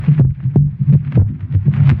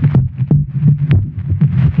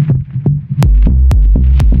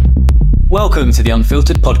Welcome to the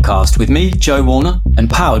Unfiltered podcast with me, Joe Warner, and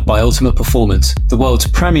powered by Ultimate Performance, the world's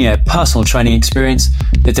premier personal training experience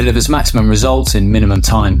that delivers maximum results in minimum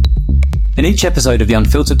time. In each episode of the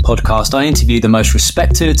Unfiltered podcast, I interview the most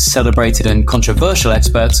respected, celebrated, and controversial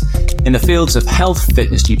experts in the fields of health,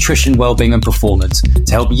 fitness, nutrition, well-being, and performance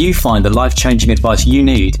to help you find the life-changing advice you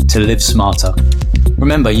need to live smarter.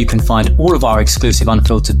 Remember, you can find all of our exclusive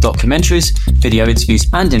Unfiltered documentaries, video interviews,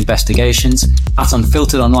 and investigations at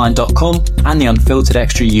unfilteredonline.com and the Unfiltered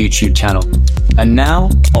Extra YouTube channel. And now,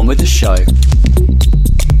 on with the show.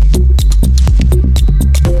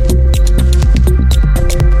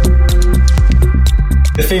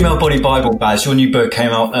 The Female Body Bible, Baz, your new book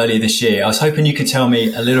came out earlier this year. I was hoping you could tell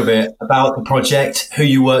me a little bit about the project, who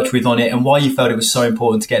you worked with on it, and why you felt it was so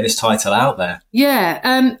important to get this title out there.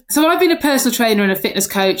 Yeah. So I've been a personal trainer and a fitness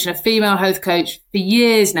coach and a female health coach for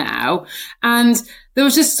years now. And there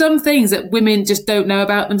was just some things that women just don't know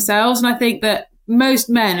about themselves. And I think that most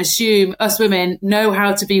men assume us women know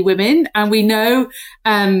how to be women, and we know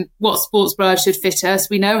what sports bra should fit us.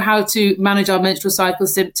 We know how to manage our menstrual cycle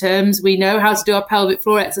symptoms. We know how to do our pelvic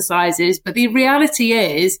floor exercises. But the reality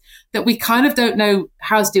is that we kind of don't know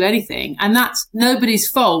how to do anything. And that's nobody's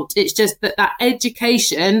fault. It's just that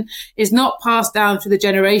education is not passed down through the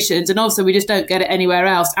generations. And also we just don't get it anywhere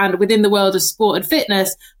else. And within the world of sport and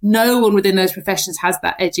fitness, no one within those professions has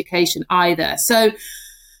that education either. So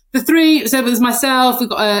there's myself, we've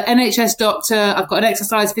got an NHS doctor, I've got an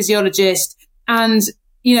exercise physiologist, and,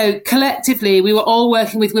 you know, collectively, we were all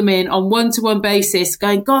working with women on one-to-one basis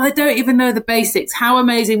going, God, I don't even know the basics. How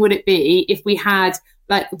amazing would it be if we had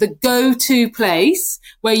like the go-to place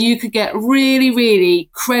where you could get really, really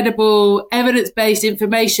credible, evidence-based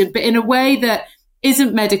information, but in a way that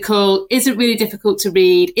isn't medical, isn't really difficult to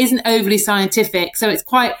read, isn't overly scientific. So it's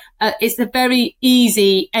it's a very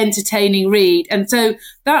easy, entertaining read. And so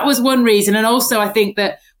that was one reason. And also I think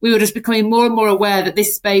that we were just becoming more and more aware that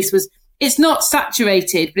this space it's not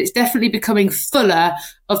saturated, but it's definitely becoming fuller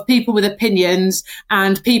of people with opinions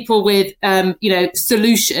and people with,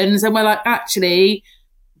 solutions. And we're like, actually,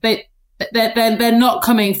 they're not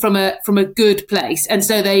coming from a good place. And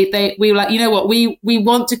so we were like, you know what, we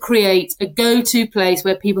want to create a go-to place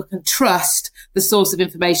where people can trust the source of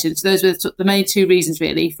information. So those were the main two reasons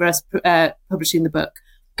really for us publishing the book.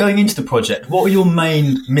 Going into the project, what were your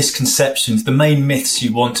main misconceptions, the main myths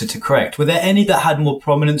you wanted to correct? Were there any that had more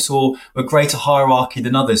prominence or a greater hierarchy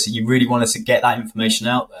than others that you really wanted to get that information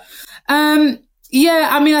out there? Yeah,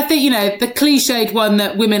 I mean, I think, the cliched one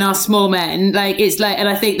that women are small men, and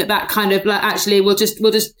I think that kind of actually we'll just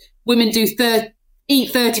women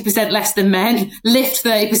eat 30% less than men, lift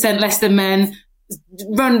 30% less than men,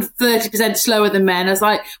 run 30% slower than men. I was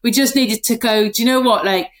like, we just needed to go, do you know what?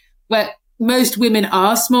 Where most women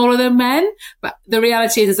are smaller than men, but the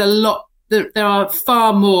reality is there are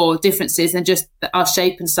far more differences than just our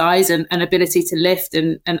shape and size and ability to lift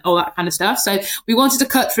and all that kind of stuff. So we wanted to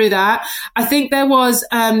cut through that. I think there was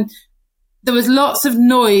lots of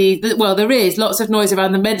noise. Well, there is lots of noise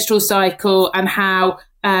around the menstrual cycle and how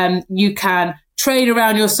you can train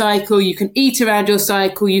around your cycle, you can eat around your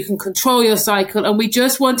cycle, you can control your cycle. And we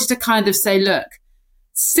just wanted to kind of say, look,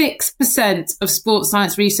 6% of sports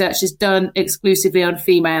science research is done exclusively on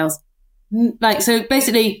females. So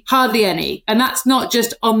basically hardly any. And that's not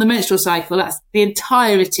just on the menstrual cycle. That's the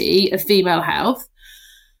entirety of female health.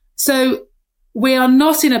 So we are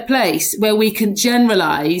not in a place where we can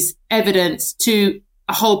generalize evidence to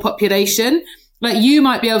a whole population. Like you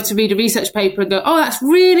might be able to read a research paper and go, oh, that's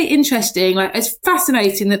really interesting. Like it's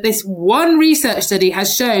fascinating that this one research study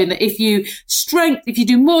has shown that if you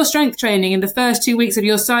do more strength training in the first 2 weeks of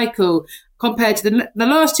your cycle compared to the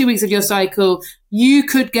last 2 weeks of your cycle, you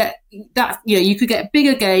could get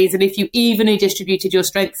bigger gains than if you evenly distributed your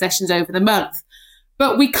strength sessions over the month.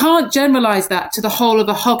 But we can't generalize that to the whole of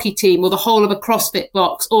a hockey team or the whole of a CrossFit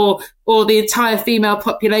box or the entire female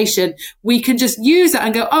population. We can just use that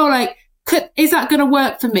and go, oh, is that going to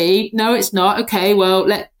work for me? No, it's not. Okay,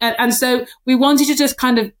 well, and so we wanted to just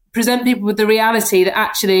kind of present people with the reality that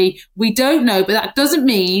actually we don't know, but that doesn't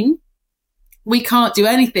mean we can't do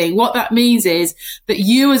anything. What that means is that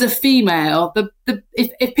you as a female,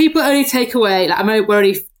 if people only take away, we're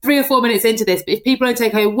already 3 or 4 minutes into this, but if people only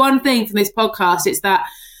take away one thing from this podcast, it's that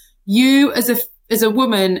you as a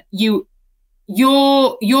woman, your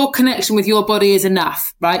connection with your body is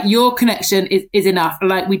enough, right? Your connection is enough.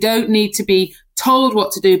 We don't need to be told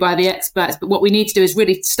what to do by the experts, but what we need to do is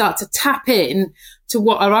really start to tap in to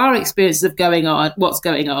what are our experiences of what's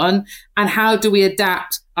going on, and how do we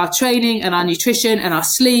adapt our training and our nutrition and our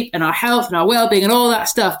sleep and our health and our well-being and all that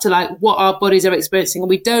stuff to like what our bodies are experiencing. And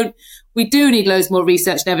we do need loads more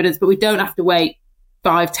research and evidence, but we don't have to wait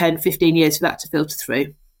 5, 10, 15 years for that to filter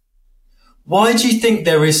through. Why do you think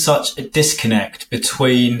there is such a disconnect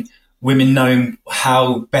between women knowing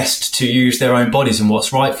how best to use their own bodies and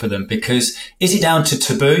what's right for them? Because is it down to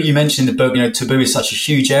taboo? You mentioned in the book, taboo is such a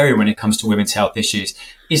huge area when it comes to women's health issues.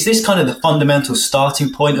 Is this kind of the fundamental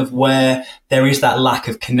starting point of where there is that lack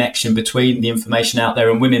of connection between the information out there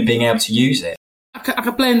and women being able to use it? I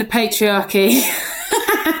could blame the patriarchy,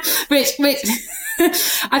 which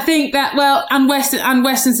I think that, well, and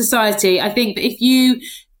Western society. I think that if you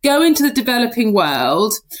go into the developing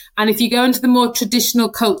world and if you go into the more traditional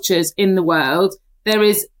cultures in the world, there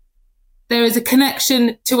is a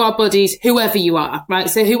connection to our bodies, whoever you are, right?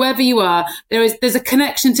 So whoever you are, there's a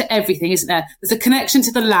connection to everything, isn't there? There's a connection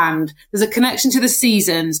to the land. There's a connection to the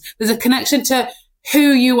seasons. There's a connection to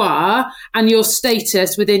who you are and your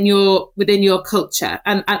status within your culture.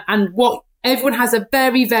 And what everyone has a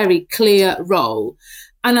very, very clear role.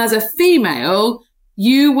 And as a female,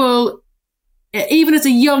 you will, even as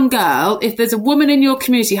a young girl, if there's a woman in your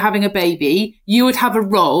community having a baby, you would have a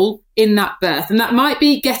role in that birth. And that might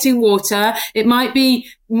be getting water. It might be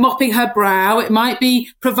mopping her brow. It might be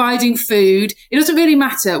providing food. It doesn't really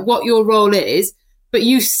matter what your role is, but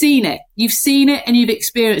you've seen it. You've seen it and you've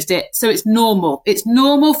experienced it. So it's normal. It's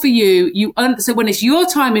normal for you. So when it's your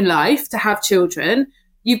time in life to have children,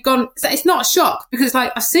 you've gone, so it's not a shock because it's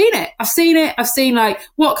like, I've seen it. I've seen like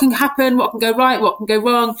what can happen, what can go right, what can go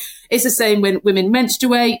wrong. It's the same when women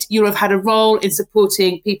menstruate. You'll have had a role in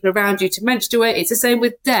supporting people around you to menstruate. It's the same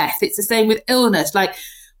with death. It's the same with illness. Like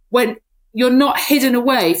when you're not hidden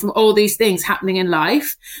away from all these things happening in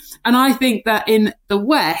life. And I think that in the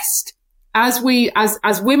West, as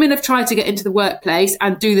women have tried to get into the workplace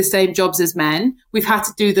and do the same jobs as men, we've had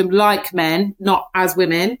to do them like men, not as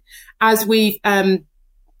women. As we've, you go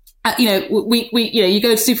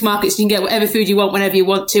to supermarkets, you can get whatever food you want whenever you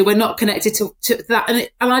want to. We're not connected to that.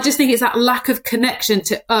 And I just think it's that lack of connection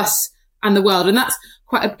to us and the world. And that's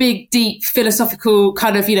quite a big, deep, philosophical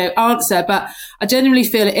kind of, answer. But I genuinely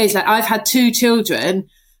feel it is. Like I've had 2 children.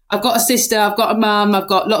 I've got a sister. I've got a mum. I've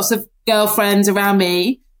got lots of girlfriends around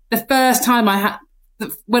me. The first time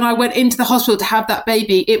when I went into the hospital to have that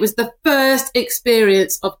baby, it was the first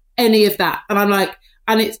experience of any of that. And I'm like,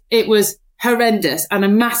 and it was horrendous and a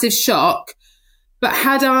massive shock. But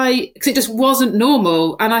because it just wasn't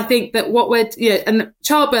normal. And I think that and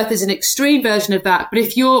childbirth is an extreme version of that.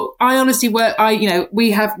 But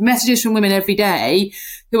we have messages from women every day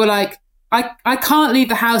who are like, I can't leave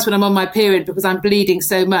the house when I'm on my period because I'm bleeding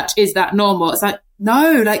so much. Is that normal? It's like,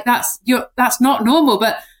 no, like that's not normal.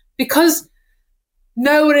 But because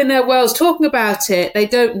no one in their world's talking about it, they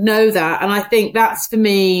don't know that. And I think that's for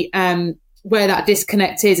me, where that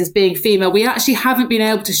disconnect is as being female. We actually haven't been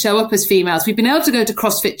able to show up as females. We've been able to go to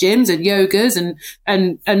CrossFit gyms and yogas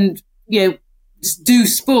and do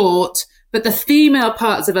sport, but the female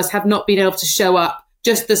parts of us have not been able to show up,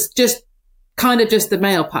 just the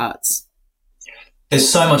male parts. There's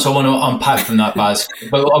so much I want to unpack from that, Baz.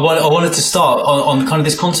 But I wanted to start on kind of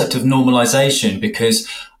this concept of normalization, because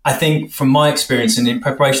I think from my experience and in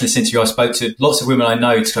preparation for this interview, I spoke to lots of women I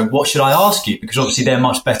know to go, what should I ask you? Because obviously they're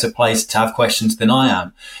much better placed to have questions than I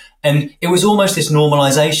am. And it was almost this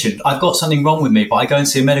normalization. I've got something wrong with me, but I go and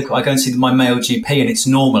see my male GP and it's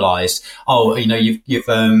normalized. Oh, you've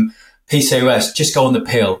PCOS, just go on the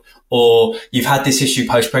pill. Or you've had this issue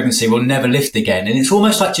post-pregnancy, will never lift again. And it's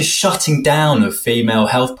almost like just shutting down of female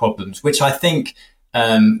health problems, which I think,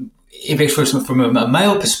 if it's from a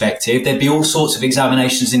male perspective, there'd be all sorts of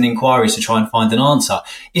examinations and inquiries to try and find an answer.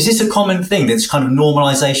 Is this a common thing, this kind of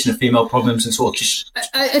normalization of female problems and sort of just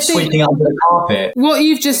sweeping under the carpet? What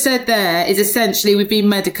you've just said there is essentially we've been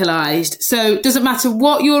medicalised. So it doesn't matter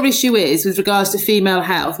what your issue is with regards to female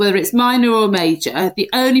health, whether it's minor or major, the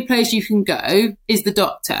only place you can go is the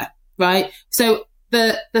doctor, right? So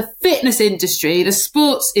the fitness industry, the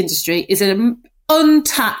sports industry is an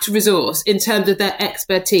untapped resource in terms of their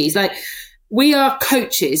expertise. Like we are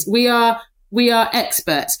coaches, we are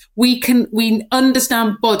experts. We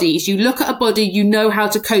understand bodies. You look at a body, you know how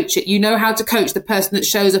to coach it. You know how to coach the person that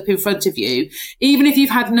shows up in front of you. Even if you've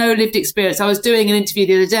had no lived experience. I was doing an interview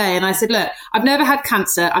the other day and I said, look, I've never had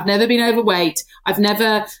cancer. I've never been overweight. I've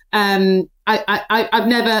never, I've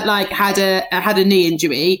never like had a knee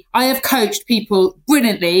injury. I have coached people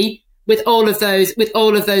brilliantly with all of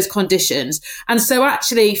those conditions. And so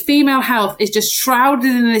actually female health is just shrouded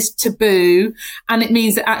in this taboo. And it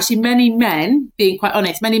means that actually many men, being quite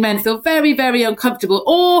honest, many men feel very, very uncomfortable,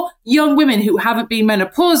 or young women who haven't been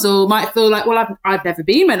menopausal might feel like, well, I've never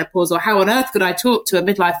been menopausal. How on earth could I talk to a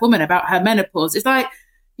midlife woman about her menopause? It's like,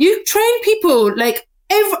 you train people like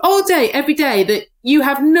all day, every day, that you've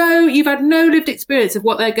had no lived experience of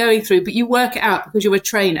what they're going through, but you work it out because you're a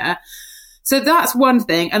trainer. So that's one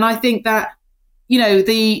thing. And I think that, you know,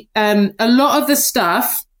 a lot of the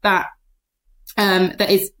stuff that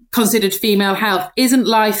is considered female health isn't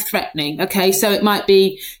life threatening. Okay. So it might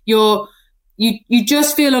be you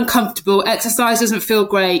just feel uncomfortable. Exercise doesn't feel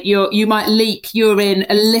great. You might leak urine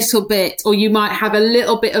a little bit, or you might have a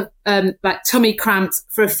little bit of, like tummy cramps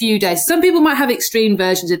for a few days. Some people might have extreme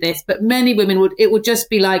versions of this, but many women it would just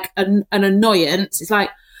be like an annoyance. It's like,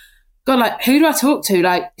 God, like, who do I talk to?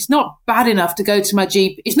 Like, it's not bad enough to go to my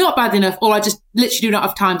GP. It's not bad enough, or I just literally do not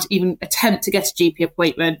have time to even attempt to get a GP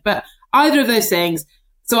appointment. But either of those things.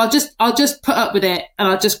 So I'll just put up with it and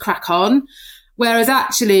I'll just crack on. Whereas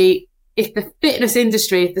actually, if the fitness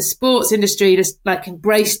industry, if the sports industry just like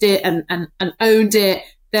embraced it and owned it,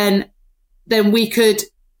 then we could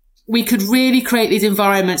really create these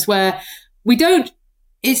environments where we don't,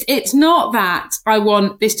 it's not that I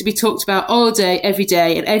want this to be talked about all day, every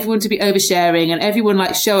day, and everyone to be oversharing and everyone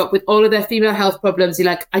like show up with all of their female health problems. You're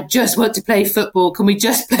like, I just want to play football. Can we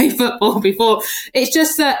just play football before? It's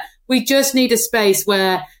just that we just need a space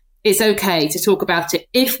where it's okay to talk about it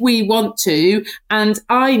if we want to. And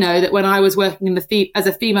I know that when I was working as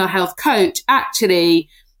a female health coach, actually,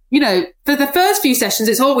 you know, for the first few sessions,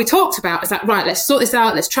 it's all we talked about. It's like, right, let's sort this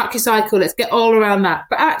out. Let's track your cycle. Let's get all around that.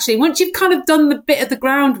 But actually, once you've kind of done the bit of the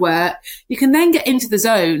groundwork, you can then get into the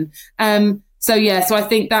zone. So I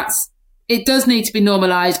think it does need to be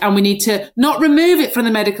normalized, and we need to not remove it from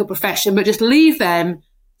the medical profession, but just leave them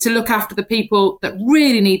to look after the people that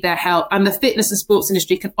really need their help. And the fitness and sports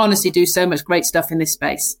industry can honestly do so much great stuff in this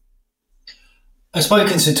space. I've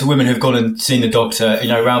spoken to women who've gone and seen the doctor, you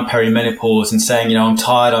know, around perimenopause and saying, you know, I'm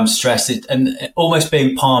tired, I'm stressed, and almost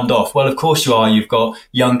being palmed off. Well, of course you are. You've got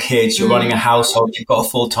young kids, you're running a household, you've got a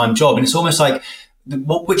full-time job. And it's almost like,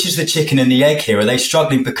 which is the chicken and the egg here? Are they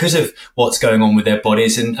struggling because of what's going on with their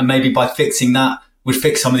bodies? And maybe by fixing that would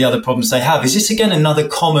fix some of the other problems they have. Is this, again, another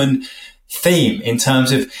common theme in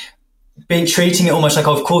terms of treating it almost like,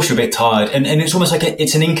 oh, of course you're a bit tired, and it's almost like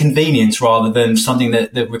it's an inconvenience rather than something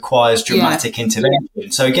that requires dramatic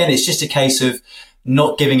intervention. So again, it's just a case of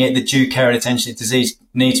not giving it the due care and attention the disease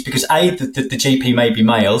needs, because the GP may be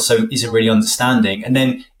male, so isn't really understanding, and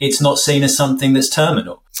then it's not seen as something that's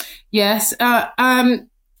terminal. Yes. And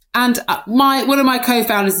one of my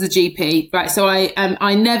co-founders is a GP, right? So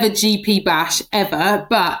I never GP bash ever,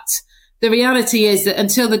 but the reality is that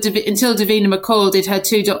until Davina McCall did her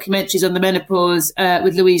 2 documentaries on the menopause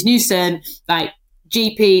with Louise Newson, like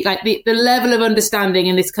GP, like the level of understanding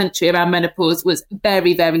in this country around menopause was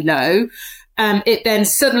very, very low. It then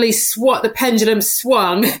suddenly the pendulum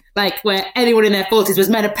swung, like where anyone in their 40s was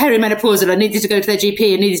perimenopausal and needed to go to their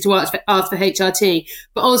GP and needed to ask for HRT.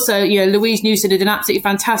 But also, you know, Louise Newson did an absolutely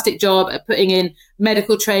fantastic job at putting in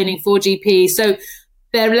medical training for GPs. So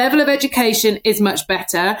their level of education is much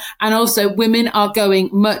better. And also women are going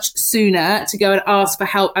much sooner to go and ask for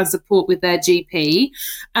help and support with their GP.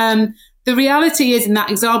 The reality is, in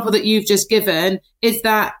that example that you've just given, is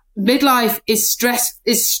that midlife is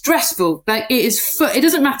stressful. Like it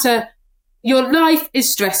doesn't matter. Your life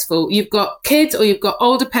is stressful. You've got kids, or you've got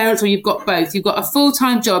older parents, or you've got both. You've got a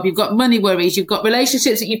full-time job. You've got money worries. You've got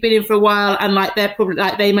relationships that you've been in for a while, and like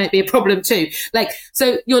they might be a problem too. Like,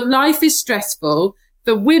 so your life is stressful.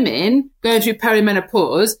 For women going through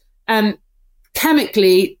perimenopause,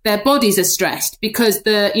 chemically, their bodies are stressed because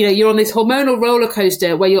you're on this hormonal roller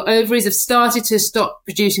coaster where your ovaries have started to stop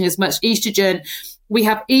producing as much estrogen. We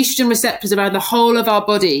have estrogen receptors around the whole of our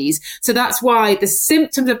bodies. So that's why the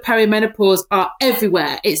symptoms of perimenopause are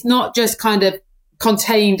everywhere. It's not just kind of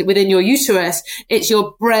contained within your uterus. It's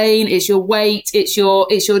your brain, it's your weight, it's your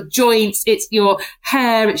joints, it's your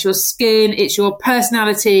hair, it's your skin, it's your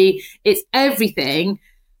personality, it's everything.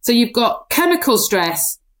 So you've got chemical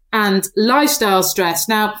stress and lifestyle stress.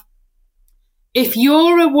 Now, if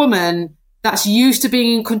you're a woman that's used to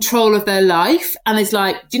being in control of their life and is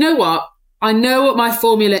like, do you know what? I know what my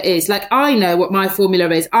formula is. Like, I know what my formula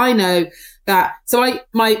is. I know that. So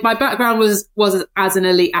my background was as an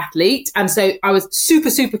elite athlete. And so I was super,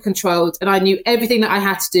 super controlled, and I knew everything that I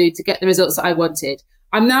had to do to get the results that I wanted.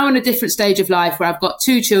 I'm now in a different stage of life where I've got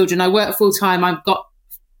 2 children. I work full time.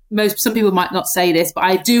 Some people might not say this, but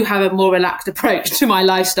I do have a more relaxed approach to my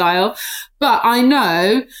lifestyle. But I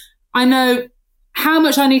know I know how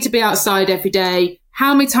much I need to be outside every day,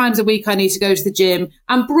 how many times a week I need to go to the gym,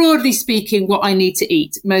 and broadly speaking, what I need to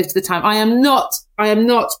eat most of the time. I am not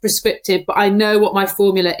prescriptive, but I know what my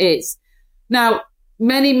formula is. Now,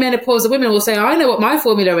 many menopausal women will say, I know what my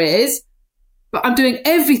formula is, but I'm doing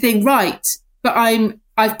everything right. But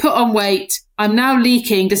I've put on weight. I'm now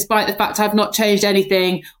leaking despite the fact I've not changed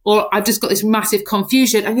anything, or I've just got this massive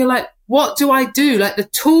confusion. And you're like, what do I do? Like, the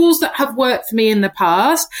tools that have worked for me in the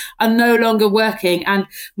past are no longer working. And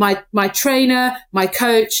my trainer, my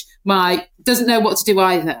coach, doesn't know what to do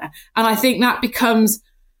either. And I think that becomes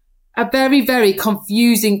a very, very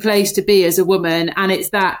confusing place to be as a woman. And it's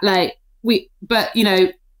that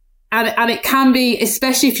and it can be,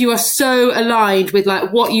 especially if you are so aligned with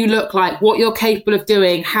like what you look like, what you're capable of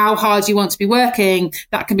doing, how hard you want to be working,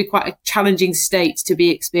 that can be quite a challenging state to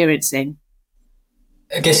be experiencing.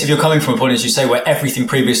 I guess if you're coming from a point, as you say, where everything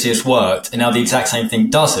previously has worked and now the exact same thing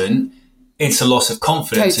doesn't, it's a loss of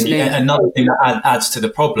confidence. Totally. And another thing that adds to the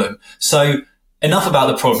problem. So enough about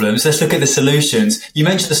the problems. Let's look at the solutions. You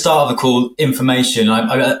mentioned at the start of the call, information.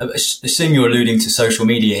 I assume you're alluding to social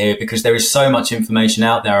media here, because there is so much information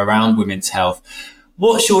out there around women's health.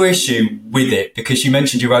 What's your issue with it? Because you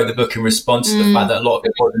mentioned you wrote the book in response to the fact that a lot of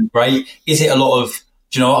it wasn't great. Is it a lot of,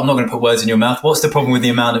 do you know what, I'm not going to put words in your mouth. What's the problem with the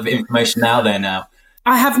amount of information out there now?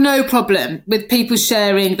 I have no problem with people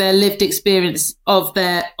sharing their lived experience of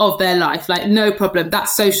their life. Like, no problem.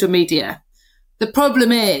 That's social media. The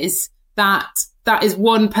problem is that is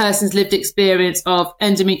one person's lived experience of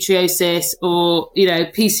endometriosis or,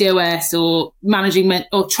 PCOS or managing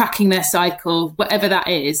or tracking their cycle, whatever that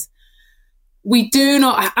is. We do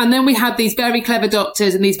not, and then we have these very clever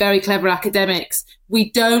doctors and these very clever academics.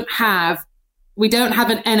 We don't have an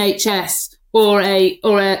NHS or a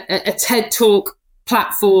TED Talk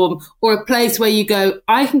platform or a place where you go,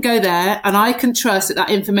 I can go there and I can trust that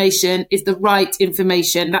information is the right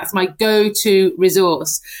information. That's my go-to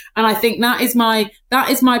resource. And I think that is my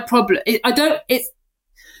problem.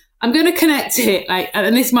 I'm going to connect it,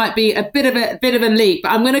 and this might be a bit of a leap,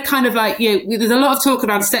 but I'm going to kind of there's a lot of talk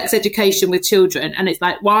around sex education with children. And it's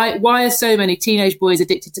like, why are so many teenage boys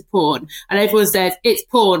addicted to porn? And everyone says it's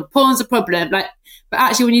porn. Porn's a problem. But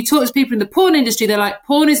actually, when you talk to people in the porn industry, they're like,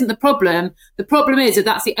 porn isn't the problem. The problem is that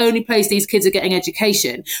that's the only place these kids are getting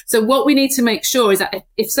education. So what we need to make sure is that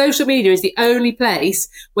if social media is the only place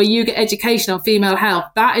where you get education on female health,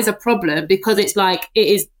 that is a problem, because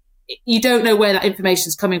you don't know where that information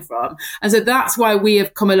is coming from. And so that's why we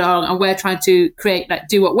have come along and we're trying to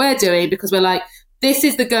do what we're doing, because we're like, this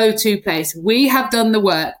is the go-to place. We have done the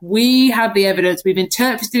work. We have the evidence. We've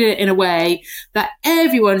interpreted it in a way that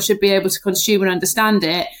everyone should be able to consume and understand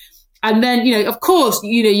it. And then, of course,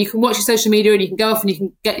 you can watch your social media and you can go off and you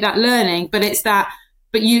can get that learning, but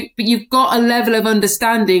you've got a level of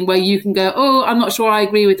understanding where you can go, oh, I'm not sure I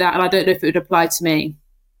agree with that, and I don't know if it would apply to me.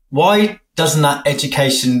 Why doesn't that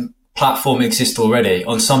education platform exist already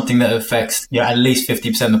on something that affects at least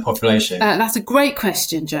 50% of the population? That's a great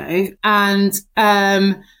question, Joe. And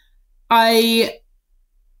the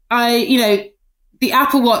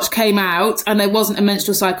Apple Watch came out and there wasn't a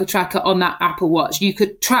menstrual cycle tracker on that Apple Watch. You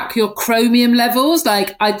could track your chromium levels.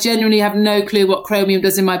 I genuinely have no clue what chromium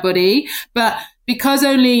does in my body, but because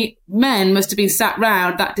only men must have been sat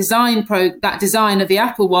round that design of the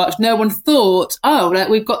Apple Watch, no one thought,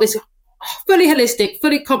 we've got this fully holistic,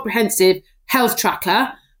 fully comprehensive health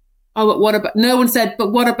tracker. Oh, but what about, no one said,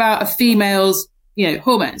 but what about a female's,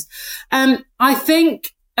 hormones? I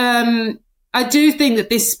think, I do think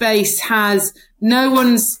that this space has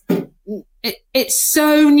it's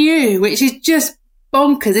so new, which is just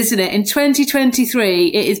bonkers, isn't it? In 2023,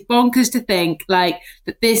 it is bonkers to think that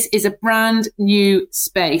this is a brand new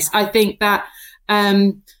space. I think that,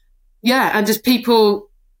 and just people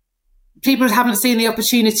haven't seen the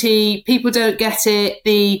opportunity. People don't get it.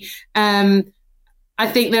 I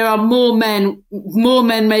think there are more men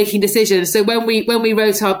making decisions. So when we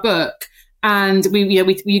wrote our book and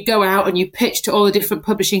we go out and you pitch to all the different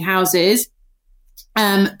publishing houses,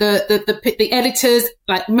 the editors,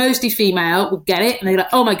 mostly female, will get it and they're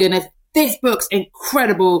like, oh my goodness, this book's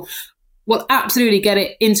incredible. We'll absolutely get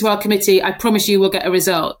it into our committee. I promise you we'll get a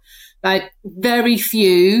result. Very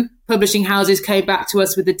few publishing houses came back to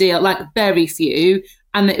us with the deal, very few.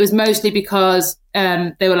 And it was mostly because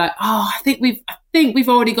they were like, oh, I think we've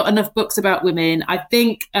already got enough books about women. I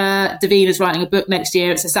think Davina's writing a book next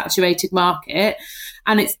year. It's a saturated market.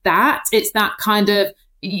 And it's that kind of,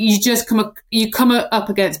 you just come up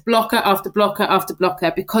against blocker after blocker after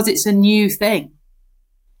blocker because it's a new thing.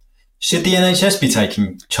 Should the NHS be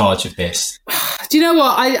taking charge of this? Do you know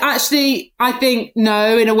what? I think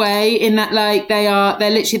no, in a way, in that like they're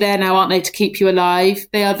literally there now, aren't they, to keep you alive?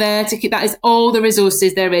 They are there to keep, that is all the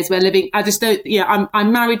resources there is. We're living, I just don't,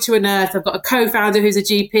 I'm married to a nurse. I've got a co-founder who's a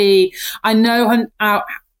GP. I know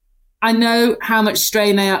how much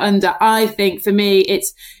strain they are under. I think for me, it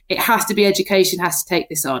has to be education has to take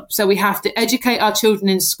this on. So we have to educate our children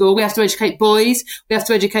in school. We have to educate boys. We have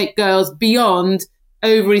to educate girls beyond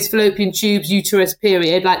ovaries, fallopian tubes, uterus,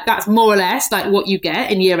 period. Like that's more or less like what you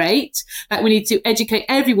get in year 8. Like we need to educate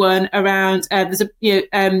everyone around,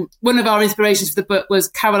 one of our inspirations for the book was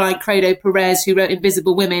Caroline Credo Perez, who wrote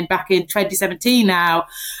Invisible Women back in 2017 now.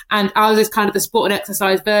 And ours is kind of the sport and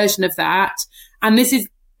exercise version of that. And this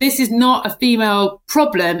is not a female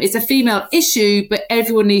problem. It's a female issue, but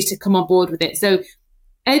everyone needs to come on board with it. So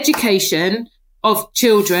education of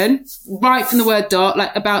children, right from the word dot, like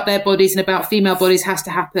about their bodies and about female bodies has to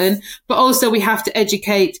happen. But also we have to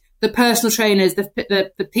educate the personal trainers,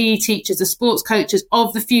 the PE teachers, the sports coaches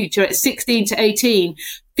of the future at 16 to 18.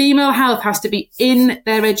 Female health has to be in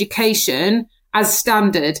their education as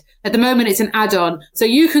standard. At the moment, it's an add-on. So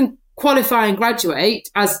you can qualify and graduate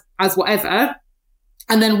as whatever.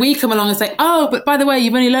 And then we come along and say, oh, but by the way,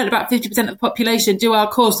 you've only learned about 50% of the population, do our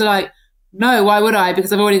course. They're like, no, why would I?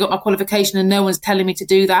 Because I've already got my qualification and no one's telling me to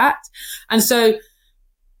do that. And so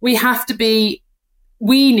we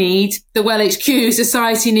need the Well HQ,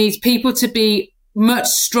 society needs people to be much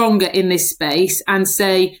stronger in this space and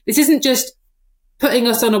say, this isn't just putting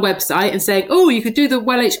us on a website and saying, oh, you could do the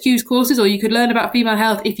Well HQ's courses or you could learn about female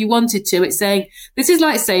health if you wanted to. It's saying, this is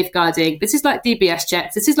like safeguarding. This is like DBS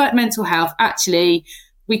checks. This is like mental health. Actually,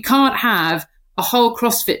 we can't have a whole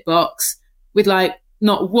CrossFit box with like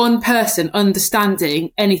not one person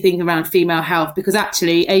understanding anything around female health, because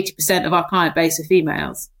actually 80% of our client base are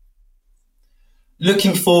females.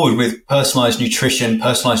 Looking forward with personalised nutrition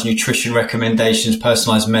recommendations,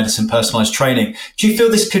 personalised medicine, personalised training, do you feel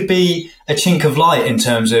this could be a chink of light in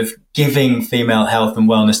terms of giving female health and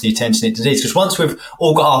wellness the attention it deserves? Because once we've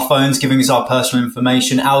all got our phones giving us our personal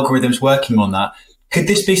information, algorithms working on that, could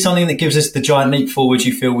this be something that gives us the giant leap forward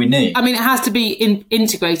you feel we need? I mean, it has to be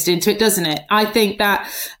integrated into it, doesn't it? I think that,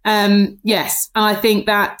 yes. I think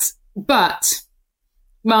that, but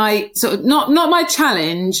my sort of, not my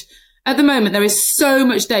challenge at the moment, there is so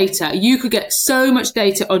much data. You could get so much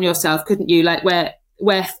data on yourself, couldn't you? Like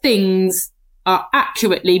where things are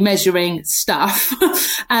accurately measuring stuff.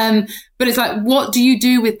 But it's like, what do you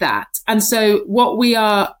do with that? And so what we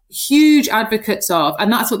are huge advocates of,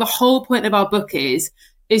 and that's what the whole point of our book is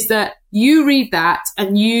that you read that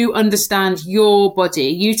and you understand your body.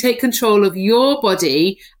 You take control of your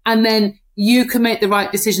body and then you can make the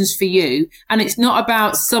right decisions for you. And it's not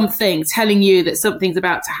about something telling you that something's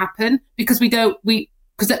about to happen, because we don't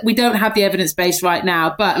have the evidence base right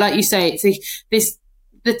now. But like you say,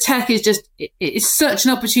 the tech is it's such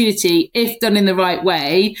an opportunity if done in the right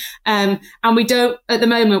way. And we don't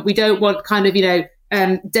want kind of,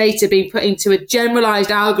 data being put into a generalized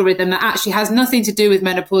algorithm that actually has nothing to do with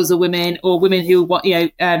menopausal women or women who,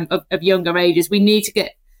 of younger ages. We need to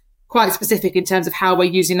get quite specific in terms of how we're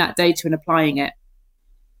using that data and applying it.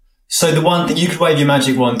 So the one thing, you could wave your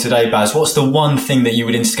magic wand today, Baz, what's the one thing that you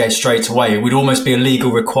would instigate straight away? It would almost be a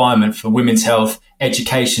legal requirement for women's health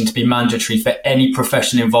education to be mandatory for any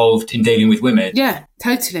profession involved in dealing with women. Yeah,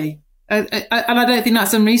 totally. And I don't think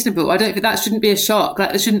that's unreasonable. I don't think that shouldn't be a shock.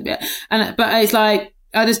 Like, there shouldn't be. But it's like,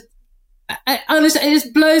 honestly, it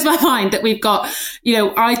just blows my mind that we've got,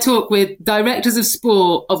 I talk with directors of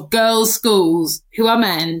sport of girls' schools who are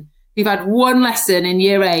men who've had one lesson in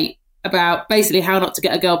year 8 about basically how not to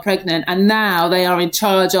get a girl pregnant. And now they are in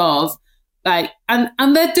charge of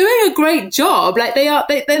and they're doing a great job. Like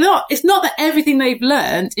they're not, it's not that everything they've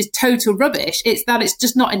learned is total rubbish. It's that it's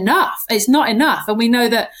just not enough. It's not enough. And we know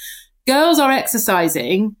that girls are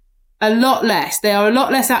exercising a lot less. They are a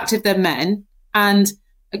lot less active than men, and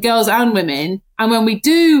girls and women. And when we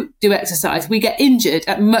do exercise, we get injured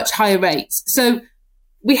at much higher rates. So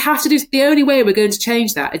we have to the only way we're going to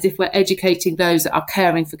change that is if we're educating those that are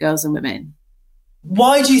caring for girls and women.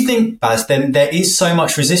 Why do you think, Baz, then there is so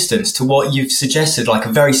much resistance to what you've suggested, like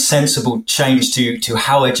a very sensible change to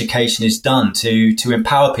how education is done to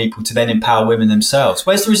empower people to then empower women themselves?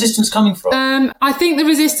 Where's the resistance coming from? I think the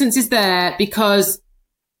resistance is there because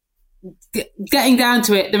getting down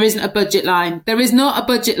to it, there isn't a budget line. There is not a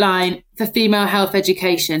budget line for female health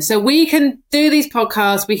education. So we can do these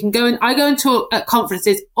podcasts. I go and talk at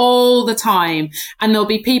conferences all the time, and there'll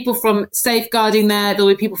be people from safeguarding there. There'll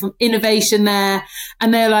be people from innovation there.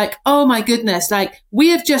 And they're like, oh my goodness, like we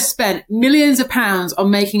have just spent millions of pounds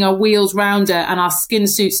on making our wheels rounder and our skin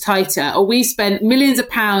suits tighter, or we spent millions of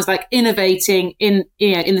pounds like innovating in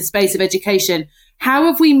the space of education. How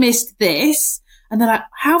have we missed this? And they're like,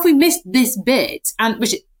 how have we missed this bit? And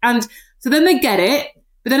so then they get it,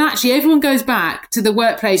 but then actually everyone goes back to the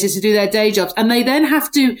workplaces to do their day jobs, and they then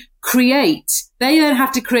have to create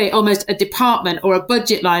almost a department or a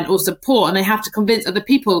budget line or support, and they have to convince other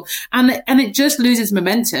people, and it just loses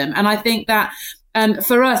momentum. And I think that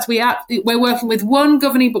for us, we're working with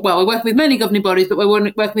we're working with many governing bodies, but we're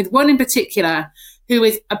working with one in particular who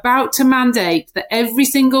is about to mandate that every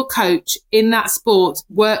single coach in that sport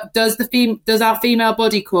does our female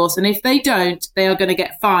body course. And if they don't, they are going to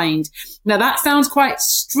get fined. Now that sounds quite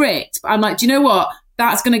strict, but I'm like, do you know what?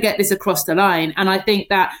 That's going to get this across the line. And I think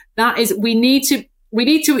that is, we need to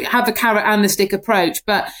have a carrot and the stick approach,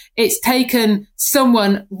 but it's taken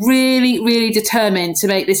someone really, really determined to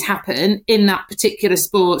make this happen in that particular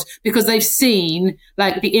sport, because they've seen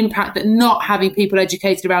like the impact that not having people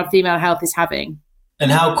educated around female health is having.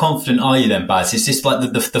 And how confident are you then, Baz? Is this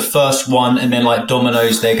like the first one, and then like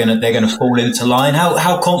dominoes, they're gonna fall into line?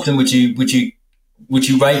 How confident would you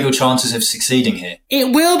rate your chances of succeeding here?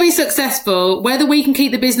 It will be successful. Whether we can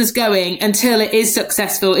keep the business going until it is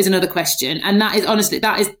successful is another question. And that is honestly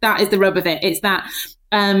that is the rub of it. It's that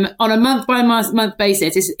on a month by month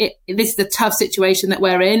basis, this is a tough situation that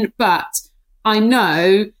we're in. But I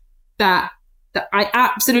know that I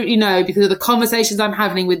absolutely know, because of the conversations I'm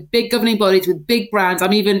having with big governing bodies, with big brands.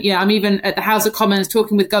 I'm even at the House of Commons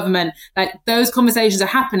talking with government. Like those conversations are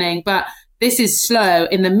happening, but this is slow.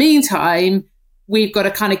 In the meantime, we've got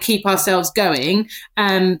to kind of keep ourselves going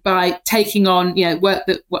by taking on, work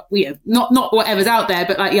that not whatever's out there,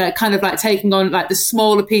 but like, kind of like taking on like the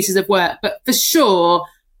smaller pieces of work. But for sure,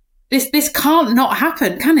 this can't not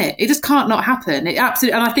happen, can it? It just can't not happen. It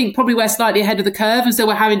absolutely, and I think probably we're slightly ahead of the curve, and so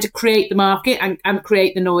we're having to create the market and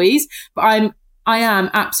create the noise. But I am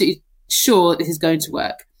absolutely sure this is going to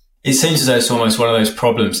work. It seems as though it's almost one of those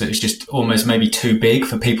problems that is just almost maybe too big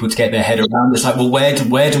for people to get their head around. It's like, well,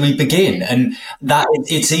 where do we begin? And that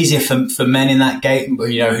it's easier for men in that game,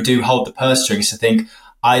 who do hold the purse strings, to think,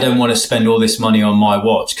 I don't want to spend all this money on my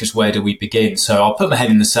watch, because where do we begin? So I'll put my head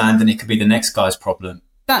in the sand, and it could be the next guy's problem.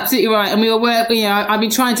 Absolutely right. And we were working, I've been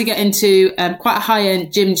trying to get into quite a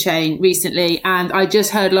high-end gym chain recently. And I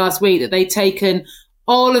just heard last week that they'd taken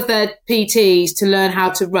all of their PTs to learn how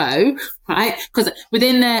to row, right? Because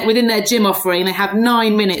within their gym offering, they have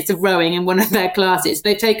 9 minutes of rowing in one of their classes.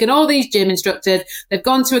 They've taken all these gym instructors. They've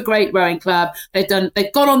gone to a great rowing club. They've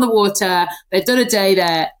got on the water. They've done a day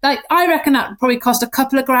there. Like, I reckon that would probably cost a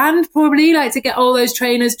couple of grand, probably, like, to get all those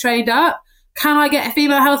trainers trained up. Can I get a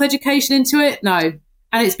female health education into it? No.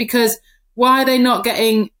 And it's because because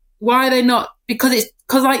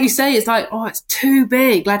like you say, it's like, oh, it's too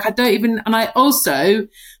big. Like, I don't even, and they also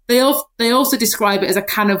describe it as a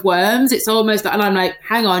can of worms. It's almost like, and I'm like,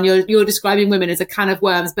 hang on, you're describing women as a can of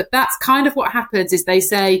worms. But that's kind of what happens, is they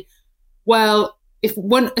say, well,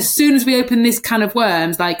 as soon as we open this can of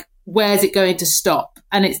worms, like, where's it going to stop?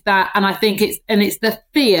 And it's that, and I think it's the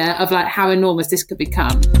fear of like how enormous this could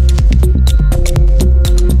become.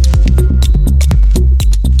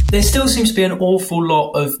 There still seems to be an awful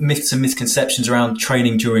lot of myths and misconceptions around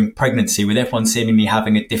training during pregnancy, with everyone seemingly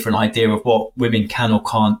having a different idea of what women can or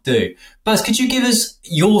can't do. Baz, could you give us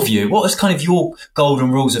your view? What is kind of your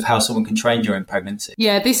golden rules of how someone can train during pregnancy?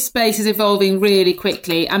 Yeah, this space is evolving really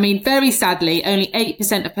quickly. I mean, very sadly, only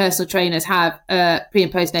 8% of personal trainers have a pre-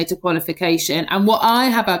 and postnatal qualification. And what I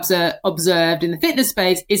have observed in the fitness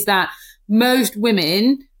space is that most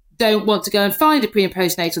women don't want to go and find a pre- and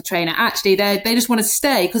postnatal trainer. Actually, they just want to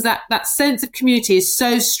stay, because that sense of community is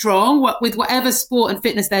so strong. With whatever sport and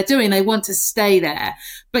fitness they're doing, they want to stay there.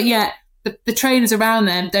 But yet the trainers around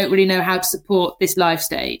them don't really know how to support this life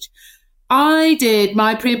stage. I did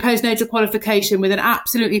my pre- and postnatal qualification with an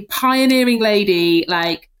absolutely pioneering lady,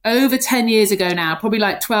 like over 10 years ago now, probably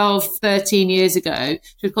like 12, 13 years ago.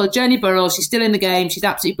 She was called Jenny Burrell. She's still in the game. She's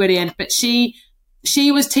absolutely brilliant. But she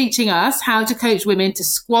was teaching us how to coach women to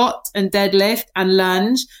squat and deadlift and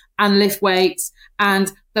lunge and lift weights.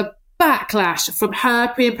 And the backlash from her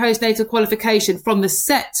pre- and postnatal qualification from the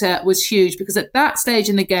sector was huge, because at that stage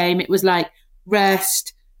in the game, it was like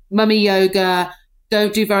rest, mummy yoga,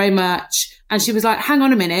 don't do very much. And she was like, hang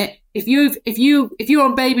on a minute. If you're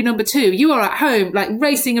on baby number 2, you are at home, like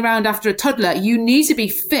racing around after a toddler. You need to be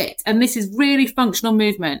fit. And this is really functional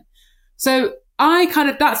movement. So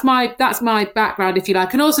that's my background, if you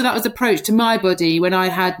like. And also that was approach to my body when I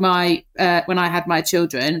had my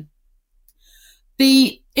children.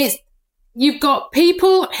 You've got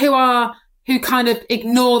people who kind of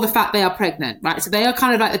ignore the fact they are pregnant, right? So they are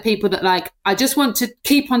kind of like the people that like, I just want to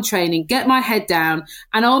keep on training, get my head down,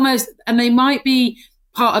 and they might be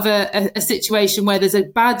part of a situation where there's a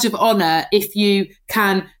badge of honor if you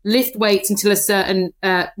can lift weights until a certain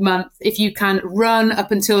month, if you can run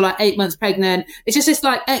up until like 8 months pregnant. It's just this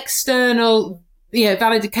like external,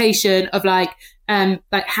 validation of like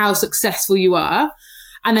how successful you are,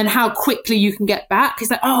 and then how quickly you can get back.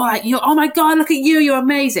 It's like, oh my God, look at you, you're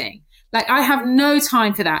amazing. Like, I have no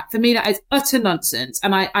time for that. For me, that is utter nonsense.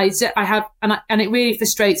 And and it really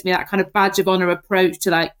frustrates me, that kind of badge of honor approach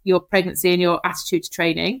to like your pregnancy and your attitude to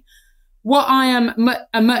training. What I am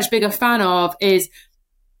a much bigger fan of is,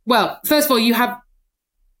 well, first of all, you have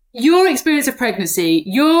your experience of pregnancy,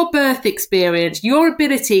 your birth experience, your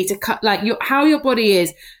ability to cut, like how your body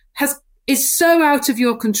is so out of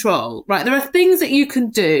your control, right? There are things that you can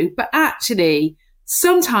do, but actually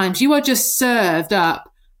sometimes you are just served up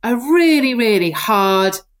a really, really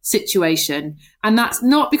hard situation. And that's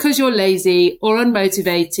not because you're lazy or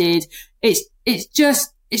unmotivated. It's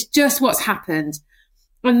just what's happened.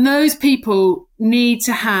 And those people need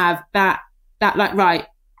to have that like, right,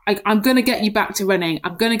 I'm going to get you back to running.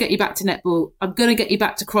 I'm going to get you back to netball. I'm going to get you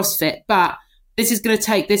back to CrossFit, but this is going to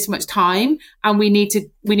take this much time. And we need to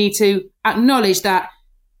acknowledge that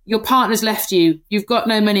your partner's left you. You've got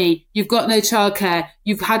no money. You've got no childcare.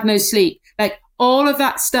 You've had no sleep. Like, all of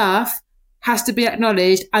that stuff has to be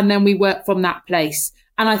acknowledged, and then we work from that place.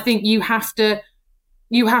 And I think you have to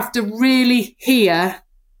really hear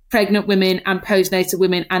pregnant women and postnatal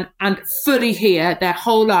women and fully hear their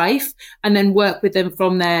whole life, and then work with them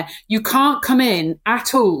from there. You can't come in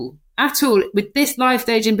at all with this life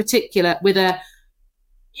stage in particular with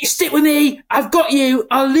you stick with me, I've got you,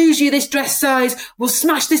 I'll lose you this dress size, we'll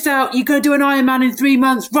smash this out, you're going to do an Ironman in 3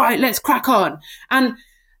 months, right, let's crack on. And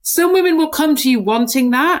some women will come to you wanting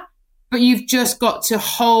that, but you've just got to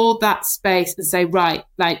hold that space and say, right,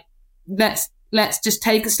 like, let's just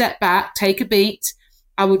take a step back, take a beat.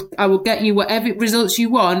 I will get you whatever results you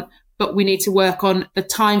want, but we need to work on the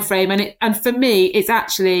time frame. And for me, it's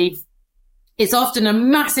often a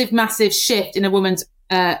massive, massive shift in a woman's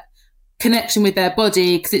connection with their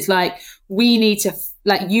body, because it's like, you need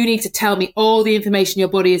to tell me all the information your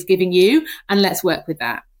body is giving you, and let's work with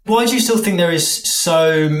that. Why do you still think there is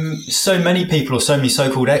so many people, or so many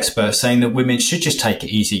so-called experts, saying that women should just take it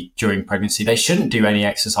easy during pregnancy? They shouldn't do any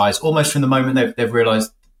exercise almost from the moment they've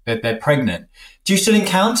realised that they're pregnant. Do you still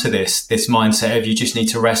encounter this mindset of you just need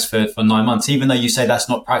to rest for 9 months, even though you say that's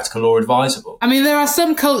not practical or advisable? I mean, there are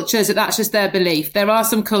some cultures that's just their belief. There are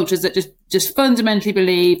some cultures that just fundamentally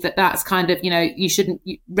believe that that's kind of, you shouldn't,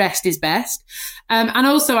 rest is best. And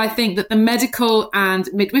also I think that the medical and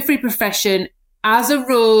midwifery profession, as a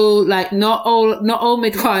rule, like not all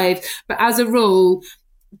midwives, but as a rule,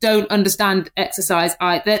 don't understand exercise.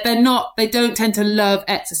 They don't tend to love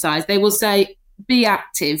exercise. They will say, be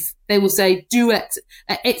active. They will say, do it.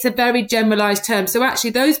 It's a very generalized term. So actually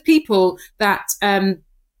those people that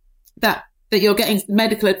you're getting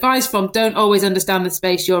medical advice from don't always understand the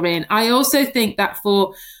space you're in. I also think that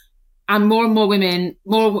and more and more women,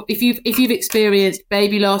 if you've experienced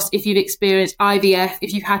baby loss, if you've experienced IVF,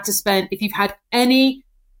 if you've had any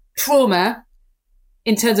trauma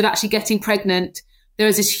in terms of actually getting pregnant, there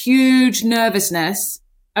is this huge nervousness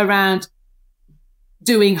around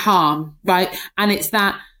doing harm, right? And it's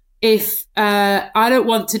that if I don't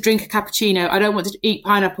want to drink a cappuccino, I don't want to eat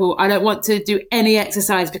pineapple, I don't want to do any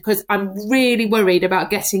exercise because I'm really worried about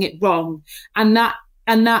getting it wrong. And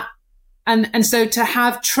so to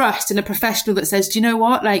have trust in a professional that says, do you know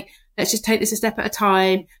what? Like, let's just take this a step at a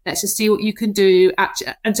time. Let's just see what you can do,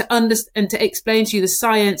 and to explain to you the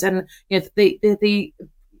science and the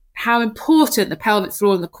how important the pelvic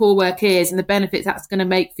floor and the core work is, and the benefits that's going to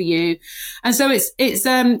make for you. And so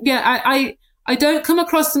I don't come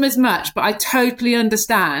across them as much, but I totally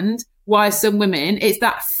understand why some women, it's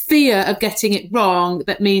that fear of getting it wrong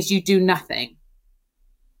that means you do nothing.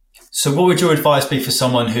 So what would your advice be for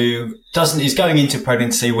someone who is going into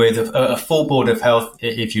pregnancy with a full board of health,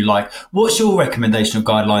 if you like? What's your recommendation of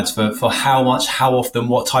guidelines for how much, how often,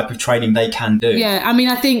 what type of training they can do? Yeah, I mean,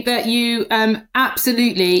 I think that you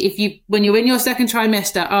absolutely, when you're in your second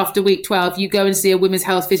trimester after week 12, you go and see a women's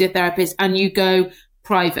health physiotherapist and you go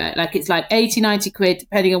private. Like it's like 80, 90 quid,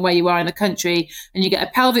 depending on where you are in the country. And you get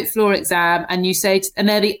a pelvic floor exam and you say, and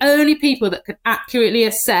they're the only people that can accurately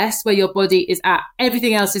assess where your body is at.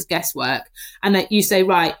 Everything else is guesswork. And that you say,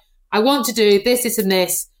 right, I want to do this, this and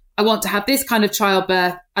this. I want to have this kind of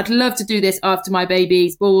childbirth. I'd love to do this after my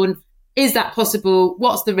baby's born. Is that possible?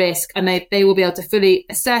 What's the risk? And they will be able to fully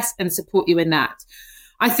assess and support you in that.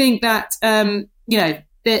 I think that, that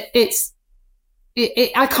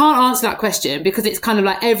I can't answer that question because it's kind of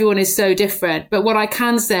like everyone is so different. But what I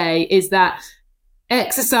can say is that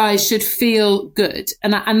exercise should feel good.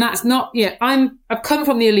 And that's not, I've come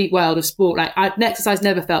from the elite world of sport. Like exercise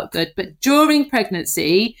never felt good, but during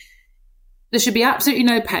pregnancy, there should be absolutely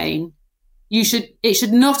no pain. It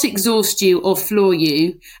should not exhaust you or floor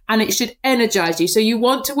you, and it should energize you. So you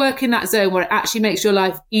want to work in that zone where it actually makes your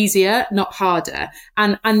life easier, not harder.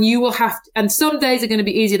 And you will and some days are going to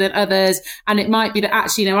be easier than others. And it might be that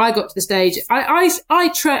actually, I got to the stage,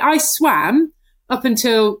 I swam up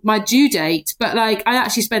until my due date, but like I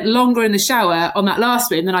actually spent longer in the shower on that last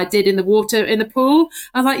swim than I did in the water in the pool.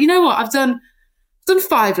 I was like, you know what? I've done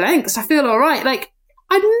 5 lengths. I feel all right. Like,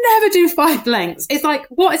 I'd never do 5 lengths. It's like,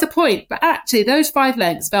 what is the point? But actually, those 5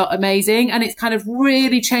 lengths felt amazing. And it's kind of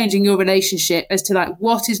really changing your relationship as to like,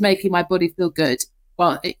 what is making my body feel good?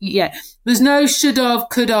 Well, there's no should have,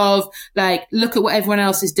 could have, like, look at what everyone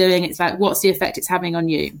else is doing. It's like, what's the effect it's having on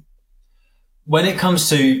you? When it comes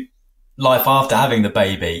to life after having the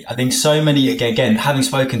baby, I think so many, again, having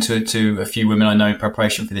spoken to a few women I know in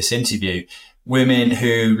preparation for this interview, women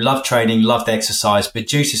who love training, loved exercise, but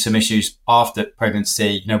due to some issues after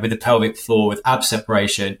pregnancy, with the pelvic floor, with ab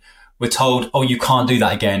separation, were told, oh, you can't do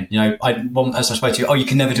that again. One person I spoke to, oh, you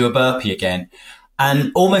can never do a burpee again.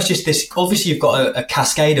 And almost just this, obviously you've got a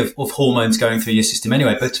cascade of hormones going through your system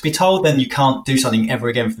anyway, but to be told then you can't do something ever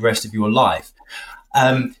again for the rest of your life.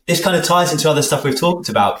 This kind of ties into other stuff we've talked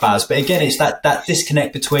about, Baz, but again, it's that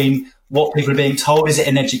disconnect between what people are being told. Is it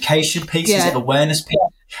an education piece? Yeah. Is it awareness piece?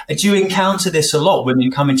 Do you encounter this a lot?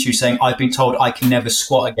 Women coming to you saying, I've been told I can never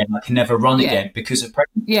squat again, I can never run again because of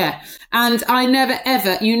pregnancy. Yeah. And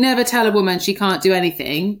you never tell a woman she can't do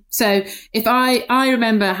anything. So if I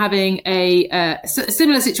remember having a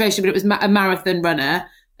similar situation, but it was a marathon runner,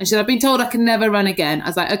 and she said, I've been told I can never run again. I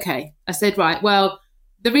was like, okay. I said, right, well,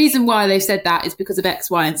 the reason why they've said that is because of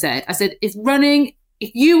X, Y, and Z. I said, if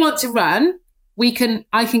you want to run,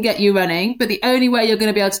 I can get you running, but the only way you're going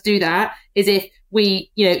to be able to do that is if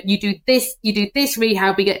you do this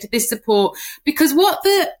rehab, we get to this support. Because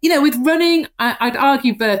with running, I'd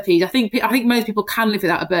argue burpees. I think most people can live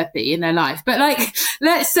without a burpee in their life. But like,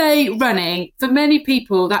 let's say running, for many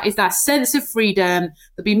people, that is that sense of freedom.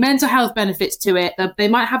 There'll be mental health benefits to it. They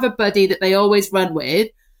might have a buddy that they always run with.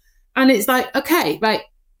 And it's like, okay, right,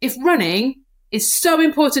 if running is so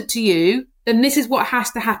important to you, then this is what has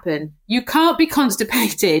to happen. You can't be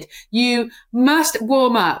constipated. You must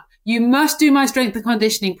warm up. You must do my strength and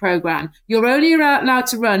conditioning program. You're only allowed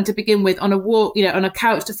to run to begin with on a walk, on a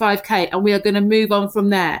couch to 5K, and we are going to move on from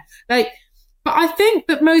there. But I think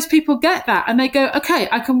that most people get that and they go, okay,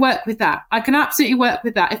 I can work with that. I can absolutely work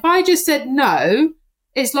with that. If I just said no,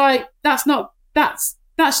 it's like, that's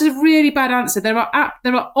just a really bad answer.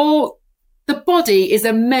 The body is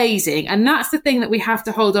amazing. And that's the thing that we have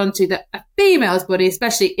to hold on to, that a female's body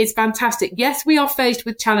especially is fantastic. Yes, we are faced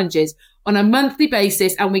with challenges on a monthly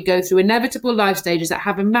basis and we go through inevitable life stages that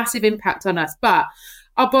have a massive impact on us. But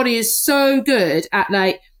our body is so good at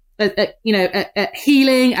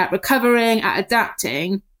healing, at recovering, at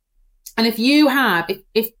adapting. And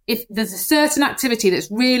if there's a certain activity that's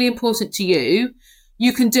really important to you,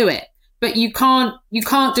 you can do it. But you can't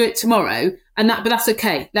do it tomorrow. But that's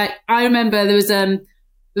okay. Like, I remember there was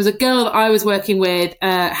a girl that I was working with,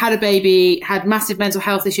 had a baby, had massive mental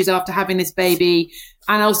health issues after having this baby,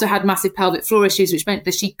 and also had massive pelvic floor issues, which meant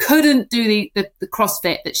that she couldn't do the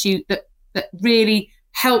CrossFit that really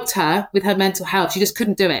helped her with her mental health. She just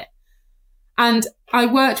couldn't do it. And I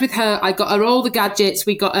worked with her. I got her all the gadgets.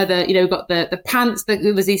 We got her we got the pants.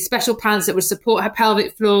 There was these special pants that would support her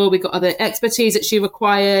pelvic floor. We got other expertise that she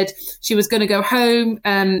required. She was going to go home.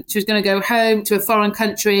 She was going to go home to a foreign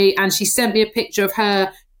country. And she sent me a picture of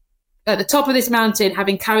her at the top of this mountain,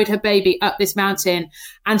 having carried her baby up this mountain.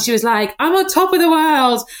 And she was like, I'm on top of the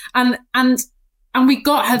world. And we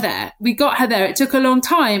got her there. It took a long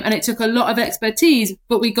time and it took a lot of expertise,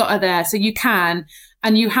 but we got her there. So you can,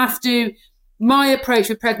 and you have to. My approach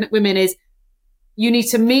with pregnant women is you need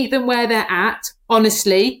to meet them where they're at,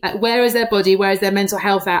 honestly, like where is their body, where is their mental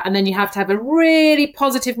health at? And then you have to have a really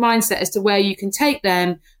positive mindset as to where you can take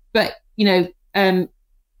them. But,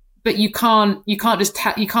 but you can't just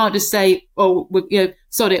say, oh,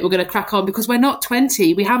 sod it, we're going to crack on, because we're not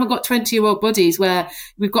 20. We haven't got 20-year-old bodies where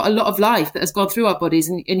we've got a lot of life that has gone through our bodies,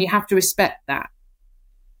 and you have to respect that.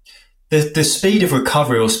 The speed of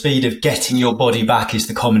recovery or speed of getting your body back is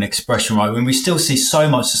the common expression, right? When we still see so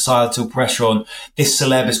much societal pressure on this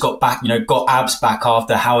celeb has got back, got abs back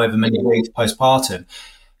after however many weeks postpartum.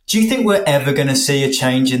 Do you think we're ever going to see a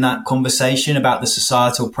change in that conversation about the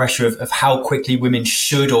societal pressure of how quickly women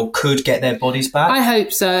should or could get their bodies back? I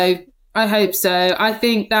hope so. I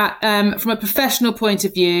think that from a professional point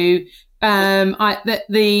of view, the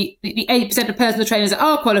 8% of personal trainers that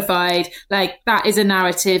are qualified, like, that is a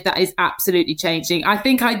narrative that is absolutely changing. I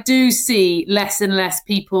think I do see less and less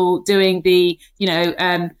people doing the,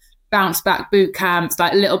 bounce back boot camps,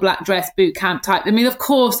 like little black dress boot camp type. I mean, of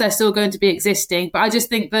course, they're still going to be existing, but I just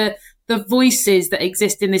think the voices that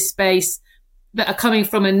exist in this space that are coming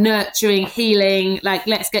from a nurturing, healing, like,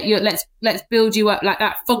 let's build you up, like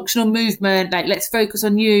that functional movement, like, let's focus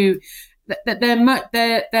on you, that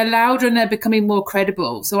they're louder and they're becoming more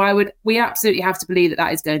credible. So we absolutely have to believe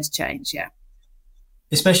that is going to change. Yeah.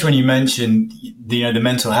 Especially when you mentioned the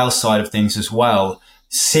mental health side of things as well.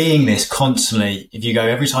 Seeing this constantly, if you go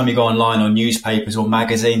every time you go online or newspapers or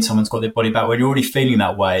magazines, someone's got their body back, when you're already feeling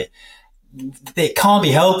that way, it can't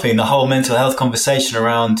be helping the whole mental health conversation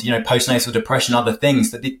around, postnatal depression, other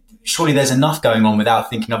things. Surely there's enough going on without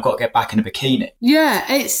thinking I've got to get back in a bikini. Yeah,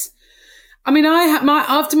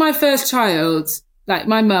 after my first child, like,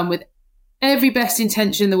 my mum, with every best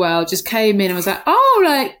intention in the world, just came in and was like, oh,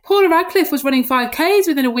 like, Paula Radcliffe was running 5Ks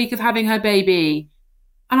within a week of having her baby.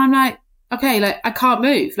 And I'm like, okay, like, I can't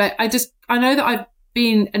move. Like, I know that I've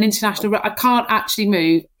been an international, I can't actually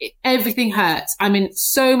move. Everything hurts. I'm in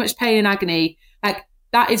so much pain and agony. Like,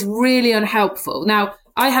 that is really unhelpful. Now,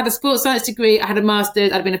 I had a sports science degree. I had a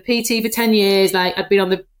master's. I'd been a PT for 10 years. Like, I'd been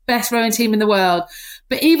on the best rowing team in the world.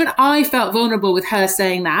 But even I felt vulnerable with her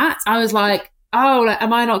saying that. I was like, oh, like,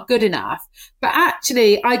 am I not good enough? But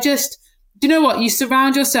actually, do you know what? You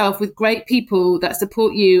surround yourself with great people that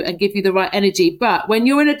support you and give you the right energy. But when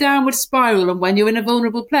you're in a downward spiral and when you're in a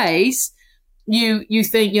vulnerable place, you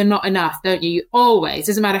think you're not enough, don't you? You always,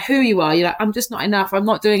 doesn't matter who you are, you're like, I'm just not enough. I'm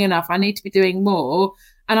not doing enough. I need to be doing more.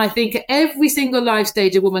 And I think at every single life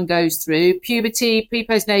stage a woman goes through, puberty,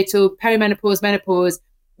 pre-postnatal, perimenopause, menopause,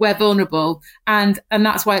 we're vulnerable. And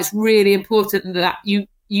that's why it's really important that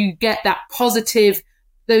you get that positive,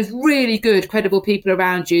 those really good, credible people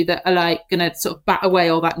around you that are like going to sort of bat away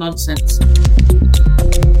all that nonsense.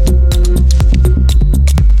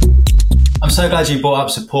 I'm so glad you brought up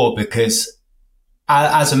support, because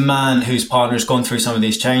as a man whose partner has gone through some of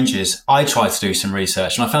these changes, I tried to do some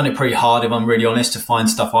research, and I found it pretty hard, if I'm really honest, to find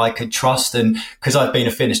stuff I could trust. And because I've been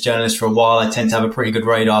a fitness journalist for a while, I tend to have a pretty good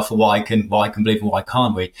radar for what I can believe and what I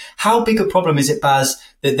can't read. How big a problem is it, Baz,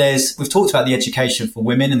 that we've talked about the education for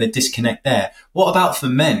women and the disconnect there. What about for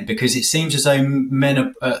men? Because it seems as though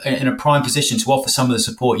men are in a prime position to offer some of the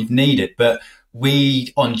support you've needed, but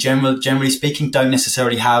we, generally speaking, don't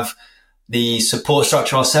necessarily have the support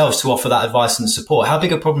structure ourselves to offer that advice and support. How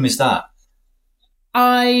big a problem is that?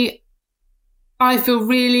 I feel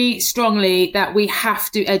really strongly that we have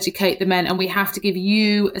to educate the men, and we have to give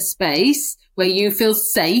you a space where you feel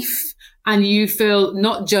safe and you feel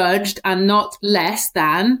not judged and not less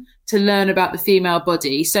than, to learn about the female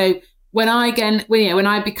body. So when I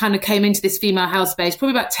kind of came into this female health space,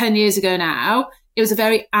 probably about 10 years ago now, it was a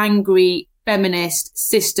very angry, feminist,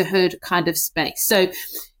 sisterhood kind of space. So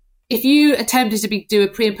if you attempted to do a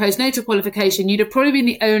pre and postnatal qualification, you'd have probably been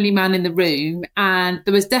the only man in the room. And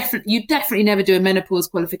there was you'd definitely never do a menopause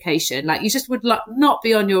qualification. Like, you just would not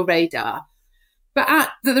be on your radar.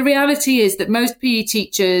 But the reality is that most PE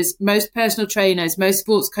teachers, most personal trainers, most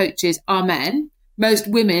sports coaches are men. Most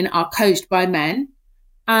women are coached by men.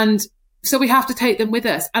 And so we have to take them with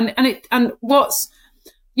us.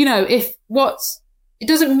 It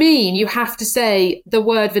doesn't mean you have to say the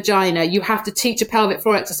word vagina. You have to teach a pelvic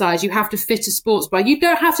floor exercise. You have to fit a sports bra. You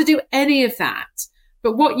don't have to do any of that.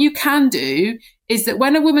 But what you can do is that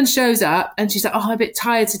when a woman shows up and she's like, oh, I'm a bit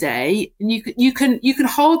tired today, and you can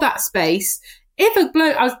hold that space. If a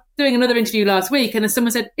bloke, I was doing another interview last week, and someone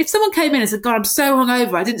said, if someone came in and said, God, I'm so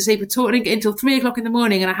hungover, I didn't sleep at all, I didn't get until 3:00 in the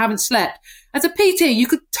morning and I haven't slept. As a PT, you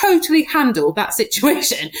could totally handle that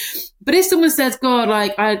situation. But if someone says, God,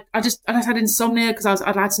 like, I just had insomnia because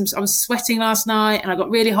I was sweating last night and I got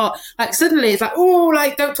really hot. Like, suddenly it's like, oh,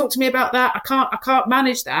 like, don't talk to me about that. I can't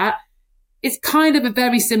manage that. It's kind of a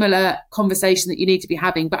very similar conversation that you need to be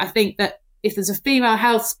having. But I think that if there's a female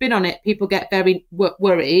health spin on it, people get very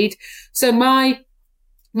worried. So my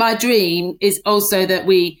dream is also that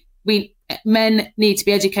we men need to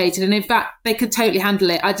be educated, and in fact, they could totally handle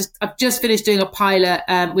it. I've just finished doing a pilot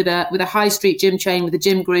with a high street gym chain with a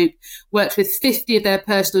gym group. Worked with 50 of their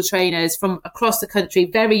personal trainers from across the country,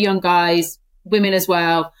 very young guys, women as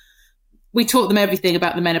well. We taught them everything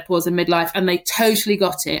about the menopause and midlife, and they totally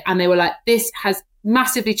got it. And they were like, "This has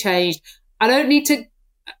massively changed. I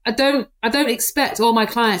don't expect all my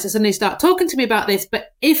clients to suddenly start talking to me about this,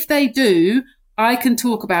 but if they do, I can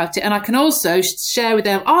talk about it, and I can also share with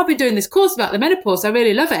them, I've been doing this course about the menopause. I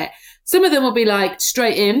really love it." Some of them will be like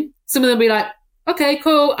straight in. Some of them will be like, okay,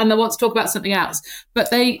 cool. And they want to talk about something else.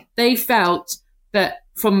 But they felt that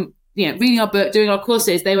from, reading our book, doing our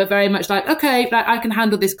courses, they were very much like, okay, like I can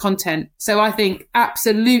handle this content. So I think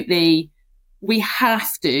absolutely we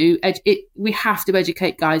have to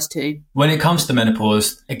educate guys too. When it comes to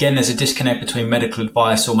menopause, again, there's a disconnect between medical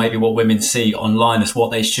advice or maybe what women see online as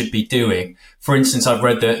what they should be doing. For instance, I've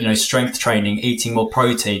read that, strength training, eating more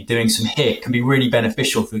protein, doing some HIIT can be really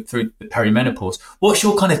beneficial through the perimenopause. What's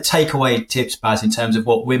your kind of takeaway tips, Baz, in terms of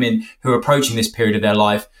what women who are approaching this period of their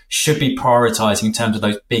life should be prioritizing in terms of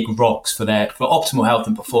those big rocks for optimal health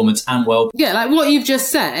and performance and well-being? Yeah, like what you've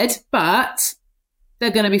just said, but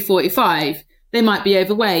they're going to be 45. They might be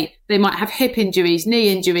overweight. They might have hip injuries, knee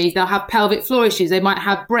injuries. They'll have pelvic floor issues. They might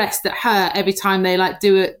have breasts that hurt every time they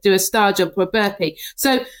do a star jump or a burpee.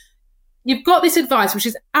 So you've got this advice, which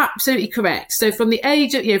is absolutely correct. So from the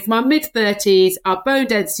age of, from our mid-30s, our bone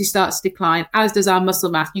density starts to decline, as does our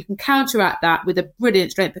muscle mass. You can counteract that with a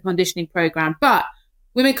brilliant strength and conditioning program. But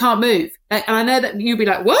women can't move. And I know that you'll be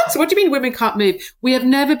like, what? What do you mean women can't move? We have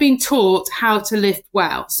never been taught how to lift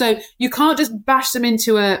well. So you can't just bash them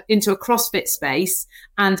into a CrossFit space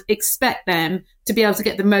and expect them to be able to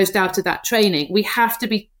get the most out of that training. We have to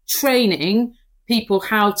be training people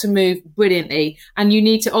how to move brilliantly. And you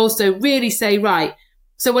need to also really say, right.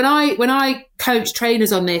 So when I coach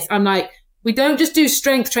trainers on this, I'm like, we don't just do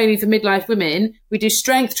strength training for midlife women. We do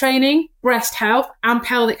strength training, breast health and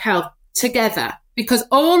pelvic health together. Because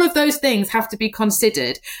all of those things have to be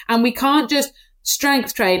considered, and we can't just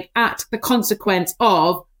strength train at the consequence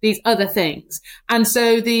of these other things. And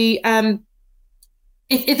so if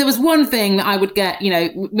there was one thing that I would get,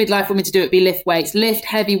 midlife women to do, it'd be lift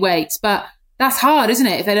heavy weights. But that's hard, isn't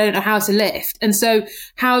it? If they don't know how to lift. And so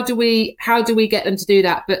how do we get them to do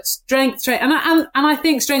that? But strength training, and I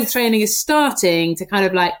think strength training is starting to kind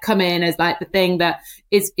of like come in as like the thing that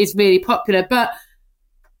is really popular. But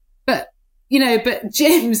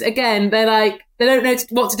gyms, again, they're like, they don't know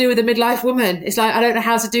what to do with a midlife woman. It's like, I don't know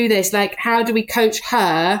how to do this. Like, how do we coach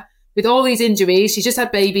her with all these injuries? She's just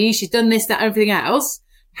had babies. She's done this, that, everything else.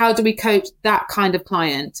 How do we coach that kind of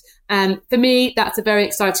client? And for me, that's a very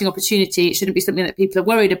exciting opportunity. It shouldn't be something that people are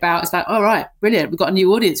worried about. It's like, all right, brilliant. We've got a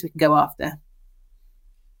new audience we can go after.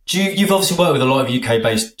 You've obviously worked with a lot of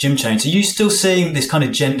UK-based gym chains. Are you still seeing this kind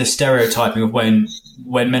of gender stereotyping of when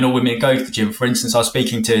men or women go to the gym? For instance, I was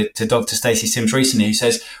speaking to Dr. Stacey Sims recently, who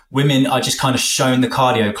says women are just kind of shown the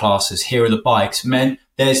cardio classes. Here are the bikes. Men,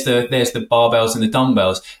 there's the barbells and the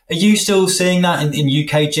dumbbells. Are you still seeing that in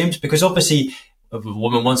UK gyms? Because obviously a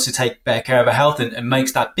woman wants to take better care of her health and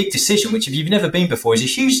makes that big decision, which if you've never been before is a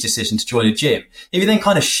huge decision to join a gym. If you're then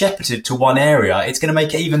kind of shepherded to one area, it's going to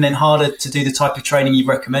make it even then harder to do the type of training you've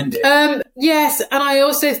recommended. Yes. And I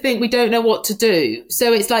also think we don't know what to do.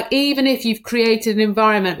 So it's like, even if you've created an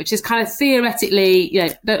environment, which is kind of theoretically,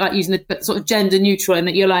 don't like using the sort of gender neutral, and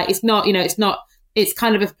that you're like, it's not, it's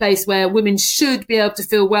kind of a place where women should be able to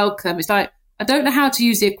feel welcome. It's like, I don't know how to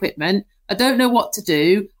use the equipment. I don't know what to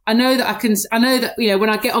do. I know that when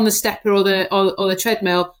I get on the stepper or the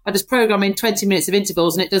treadmill, I just program in 20 minutes of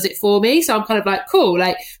intervals and it does it for me. So I'm kind of like, cool.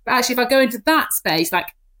 Like, but actually if I go into that space,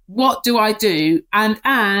 like, what do I do? And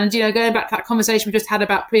going back to that conversation we just had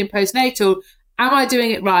about pre and postnatal, am I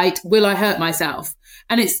doing it right? Will I hurt myself?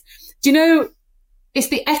 And it's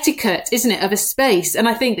the etiquette, isn't it, of a space. And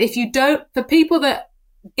I think if you don't, for people that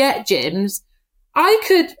get gyms,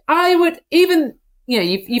 I would even,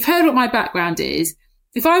 you've heard what my background is.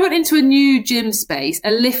 If I went into a new gym space,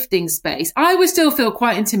 a lifting space, I would still feel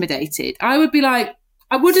quite intimidated. I would be like,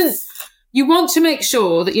 you want to make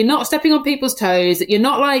sure that you're not stepping on people's toes, that you're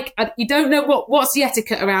not like, you don't know what's the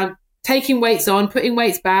etiquette around taking weights on, putting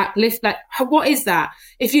weights back, lift, like, what is that?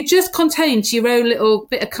 If you just contain to your own little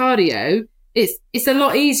bit of cardio, it's a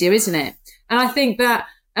lot easier, isn't it? And I think that,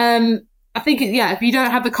 if you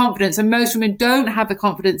don't have the confidence, and most women don't have the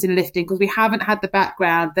confidence in lifting because we haven't had the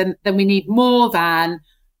background, then we need more than,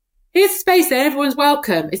 here's space there, everyone's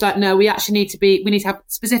welcome. It's like, no, we need to have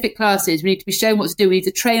specific classes. We need to be shown what to do. We need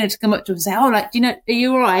a trainer to come up to us and say, are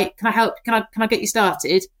you all right? Can I help? Can I get you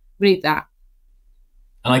started? We need that.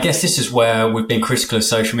 And I guess this is where we've been critical of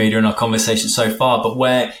social media in our conversation so far, but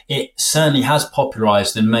where it certainly has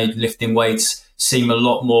popularized and made lifting weights seem a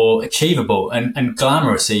lot more achievable and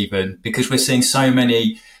glamorous even, because we're seeing so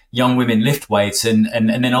many young women lift weights and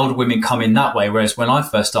then older women come in that way. Whereas when I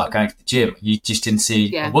first started going to the gym, you just didn't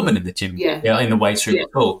see a woman in the gym, in the weights room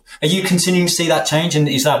at all. Are you continuing to see that change? And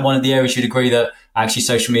is that one of the areas you'd agree that actually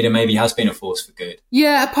social media maybe has been a force for good?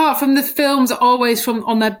 Yeah, apart from the films are always from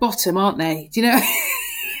on their bottom, aren't they? Do you know?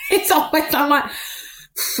 It's always, I'm like,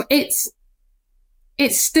 it's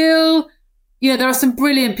still, there are some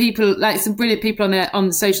brilliant people, on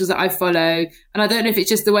the socials that I follow. And I don't know if it's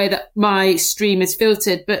just the way that my stream is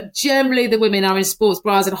filtered, but generally the women are in sports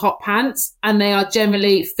bras and hot pants, and they are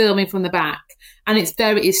generally filming from the back. And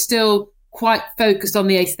it's still quite focused on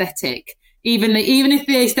the aesthetic. Even if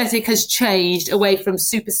the aesthetic has changed away from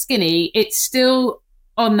super skinny, it's still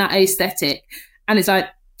on that aesthetic. And it's like,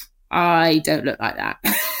 I don't look like that.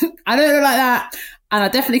 I don't look like that. And I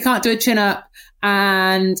definitely can't do a chin up.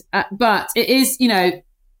 And, but it is,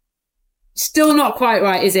 still not quite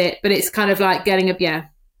right, is it? But it's kind of like getting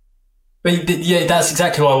But that's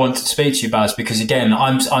exactly why I wanted to speak to you, Baz, because again,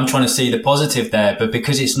 I'm trying to see the positive there, but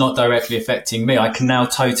because it's not directly affecting me, I can now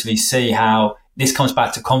totally see how this comes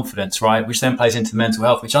back to confidence, right? Which then plays into mental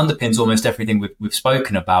health, which underpins almost everything we've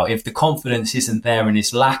spoken about. If the confidence isn't there and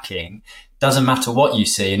is lacking, doesn't matter what you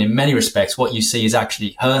see. And in many respects, what you see is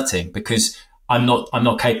actually hurting, because I'm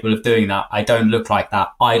not capable of doing that. I don't look like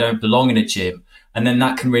that. I don't belong in a gym. And then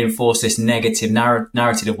that can reinforce this negative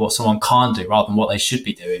narrative of what someone can't do rather than what they should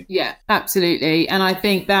be doing. Yeah, absolutely. And I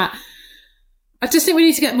just think we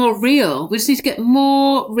need to get more real. We just need to get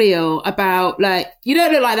more real about, like, you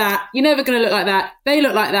don't look like that. You're never going to look like that. They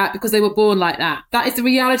look like that because they were born like that. That is the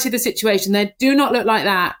reality of the situation. They do not look like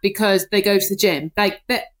that because they go to the gym.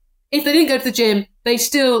 If they didn't go to the gym, they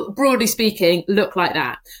still, broadly speaking, look like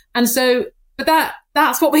that. And so, but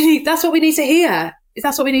that's what we need. That's what we need to hear.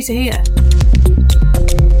 That's what we need to hear.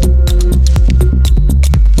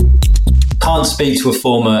 Can't speak to a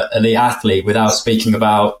former elite athlete without speaking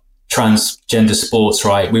about transgender sports,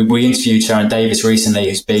 right? We interviewed Sharon Davis recently,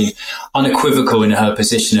 who's been unequivocal in her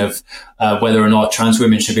position of whether or not trans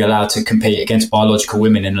women should be allowed to compete against biological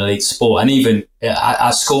women in elite sport, and even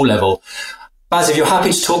at school level. Baz, if you're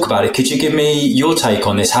happy to talk about it, could you give me your take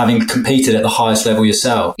on this, having competed at the highest level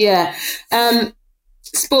yourself? Yeah.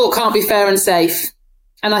 Sport can't be fair and safe.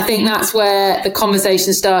 And I think that's where the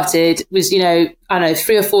conversation started, was, 3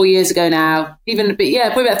 or 4 years ago now, probably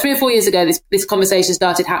about 3 or 4 years ago, this conversation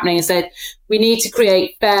started happening, and said, we need to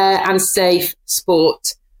create fair and safe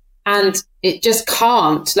sport. And it just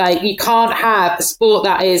can't, you can't have a sport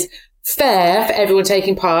that is fair for everyone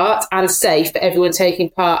taking part and safe for everyone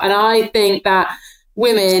taking part. And I think that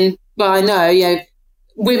women,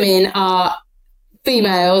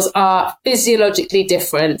 females are physiologically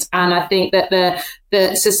different. And I think that the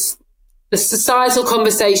societal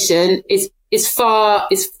conversation is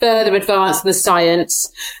further advanced than the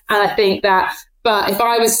science. And I think that, but if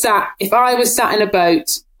I was sat in a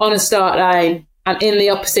boat on a start line, and in the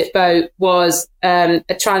opposite boat was a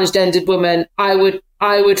transgendered woman, I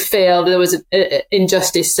would feel there was an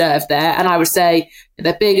injustice served there. And I would say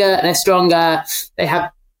they're bigger, they're stronger, they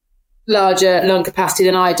have larger lung capacity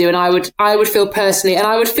than I do. And I would feel personally, and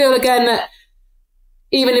I would feel again that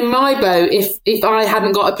even in my boat, if I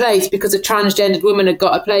hadn't got a place because a transgendered woman had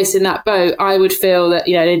got a place in that boat, I would feel that,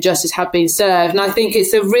 an injustice had been served. And I think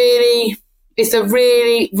it's a really,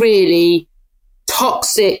 really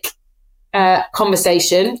toxic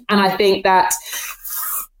conversation. And I think that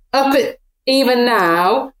even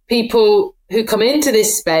now, people who come into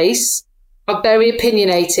this space are very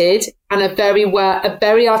opinionated and are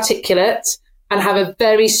very articulate and have a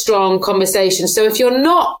very strong conversation. So if you're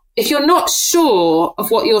not sure of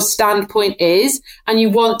what your standpoint is and you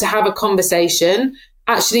want to have a conversation,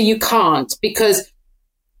 actually you can't, because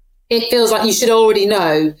it feels like you should already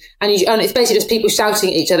know. And it's basically just people shouting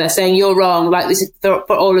at each other saying you're wrong, like this is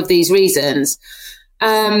for all of these reasons.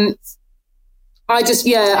 I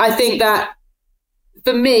think that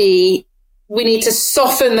for me, we need to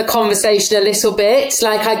soften the conversation a little bit.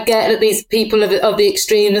 Like, I get that these people of the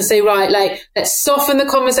extreme and say, right, let's soften the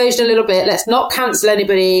conversation a little bit. Let's not cancel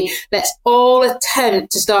anybody. Let's all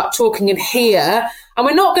attempt to start talking in here. And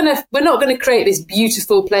we're not going to create this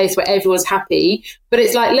beautiful place where everyone's happy, but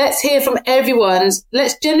it's like, let's hear from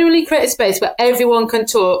let's genuinely create a space where everyone can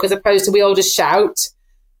talk, as opposed to we all just shout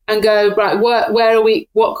and go, right, where are we?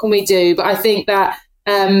 What can we do? But I think that,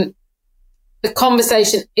 the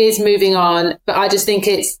conversation is moving on, but I just think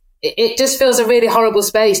it just feels a really horrible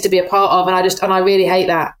space to be a part of. And I really hate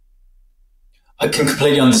that. I can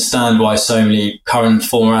completely understand why so many current and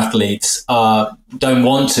former athletes don't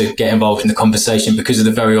want to get involved in the conversation because of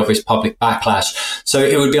the very obvious public backlash. So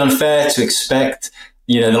it would be unfair to expect,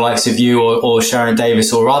 the likes of you or Sharon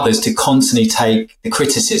Davis or others to constantly take the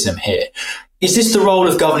criticism here. Is this the role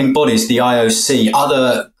of governing bodies, the IOC,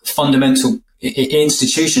 other fundamental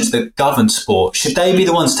institutions that govern sport? Should they be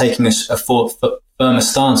the ones taking a firmer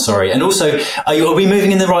stance? And also, are we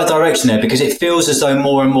moving in the right direction there? Because it feels as though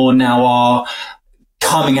more and more now are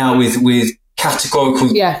coming out with categorical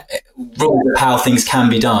rules of how things can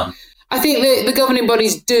be done. I think the governing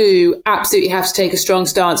bodies do absolutely have to take a strong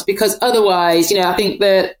stance, because otherwise, I think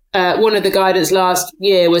that one of the guidance last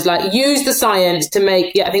year was like, use the science to make,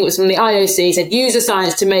 I think it was from the IOC, said, use the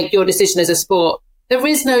science to make your decision as a sport. There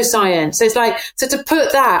is no science. So it's like, so to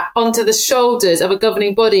put that onto the shoulders of a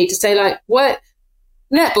governing body to say like, what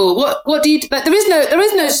netball, what do you, like, there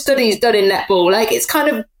is no studies done in netball. Like, it's kind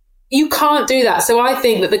of, you can't do that. So I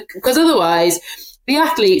think that because otherwise the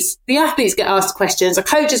athletes get asked the questions, the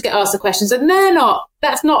coaches get asked the questions, and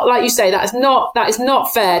that's not, like you say, that is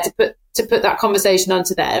not fair to put that conversation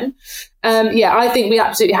onto them. I think we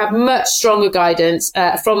absolutely have much stronger guidance,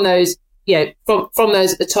 from those, from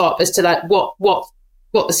those at the top as to like what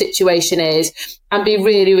the situation is, and be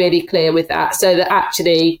really, really clear with that, so that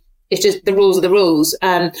actually it's just the rules are the rules.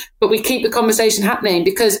 But we keep the conversation happening,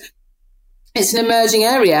 because it's an emerging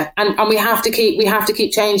area, and we have to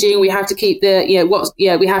keep changing. We have to keep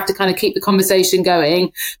we have to kind of keep the conversation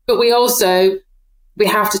going. But we have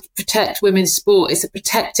to protect women's sport. It's a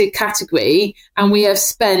protected category, and we have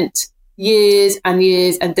spent years and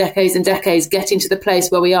years and decades getting to the place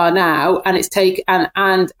where we are now, and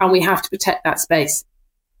and we have to protect that space.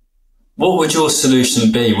 What would your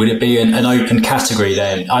solution be? Would it be an open category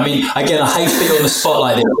then? I mean, again, I hate to be on the spot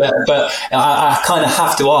like this, but I kind of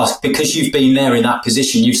have to ask, because you've been there in that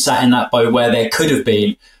position, you've sat in that boat where there could have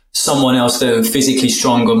been someone else that was physically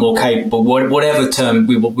stronger, more capable, whatever term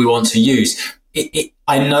we want to use.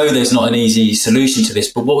 I know there's not an easy solution to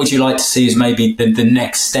this, but what would you like to see as maybe the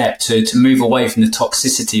next step to move away from the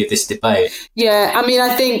toxicity of this debate? Yeah, I mean,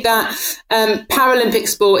 I think that Paralympic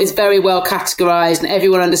sport is very well categorised, and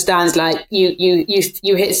everyone understands, like, you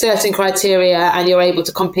hit certain criteria and you're able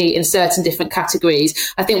to compete in certain different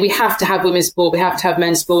categories. I think we have to have women's sport, we have to have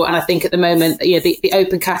men's sport, and I think at the moment, the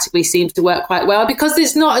open category seems to work quite well, because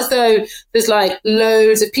it's not as though there's like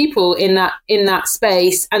loads of people in that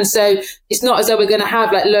space, and so it's not as though we're going to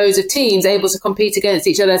have like loads of teams able to compete against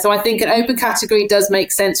each other. So I think an open category does make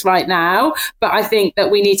sense right now, but I think that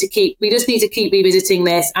we just need to keep revisiting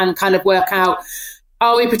this and kind of work out,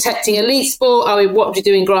 are we protecting elite sport? What are we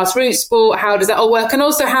doing grassroots sport? How does that all work? And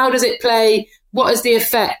also, how does it play? What is the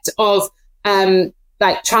effect of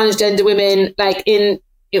like transgender women, like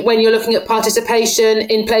when you're looking at participation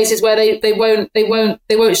in places where they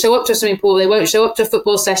won't show up to a swimming pool, they won't show up to a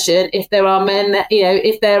football session if there are men that,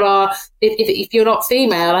 if you're not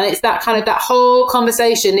female, and it's that kind of, that whole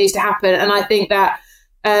conversation needs to happen. And I think that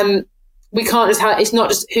we can't just have, it's not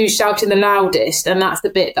just who's shouting the loudest, and that's the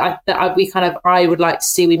bit that I would like to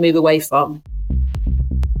see we move away from.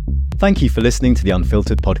 Thank you for listening to the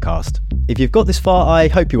Unfiltered podcast. If you've got this far, I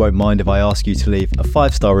hope you won't mind if I ask you to leave a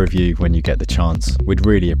 5-star review when you get the chance. We'd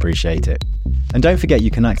really appreciate it. And don't forget, you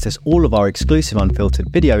can access all of our exclusive Unfiltered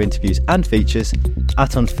video interviews and features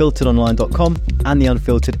at unfilteredonline.com and the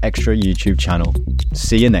Unfiltered Extra YouTube channel.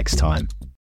 See you next time.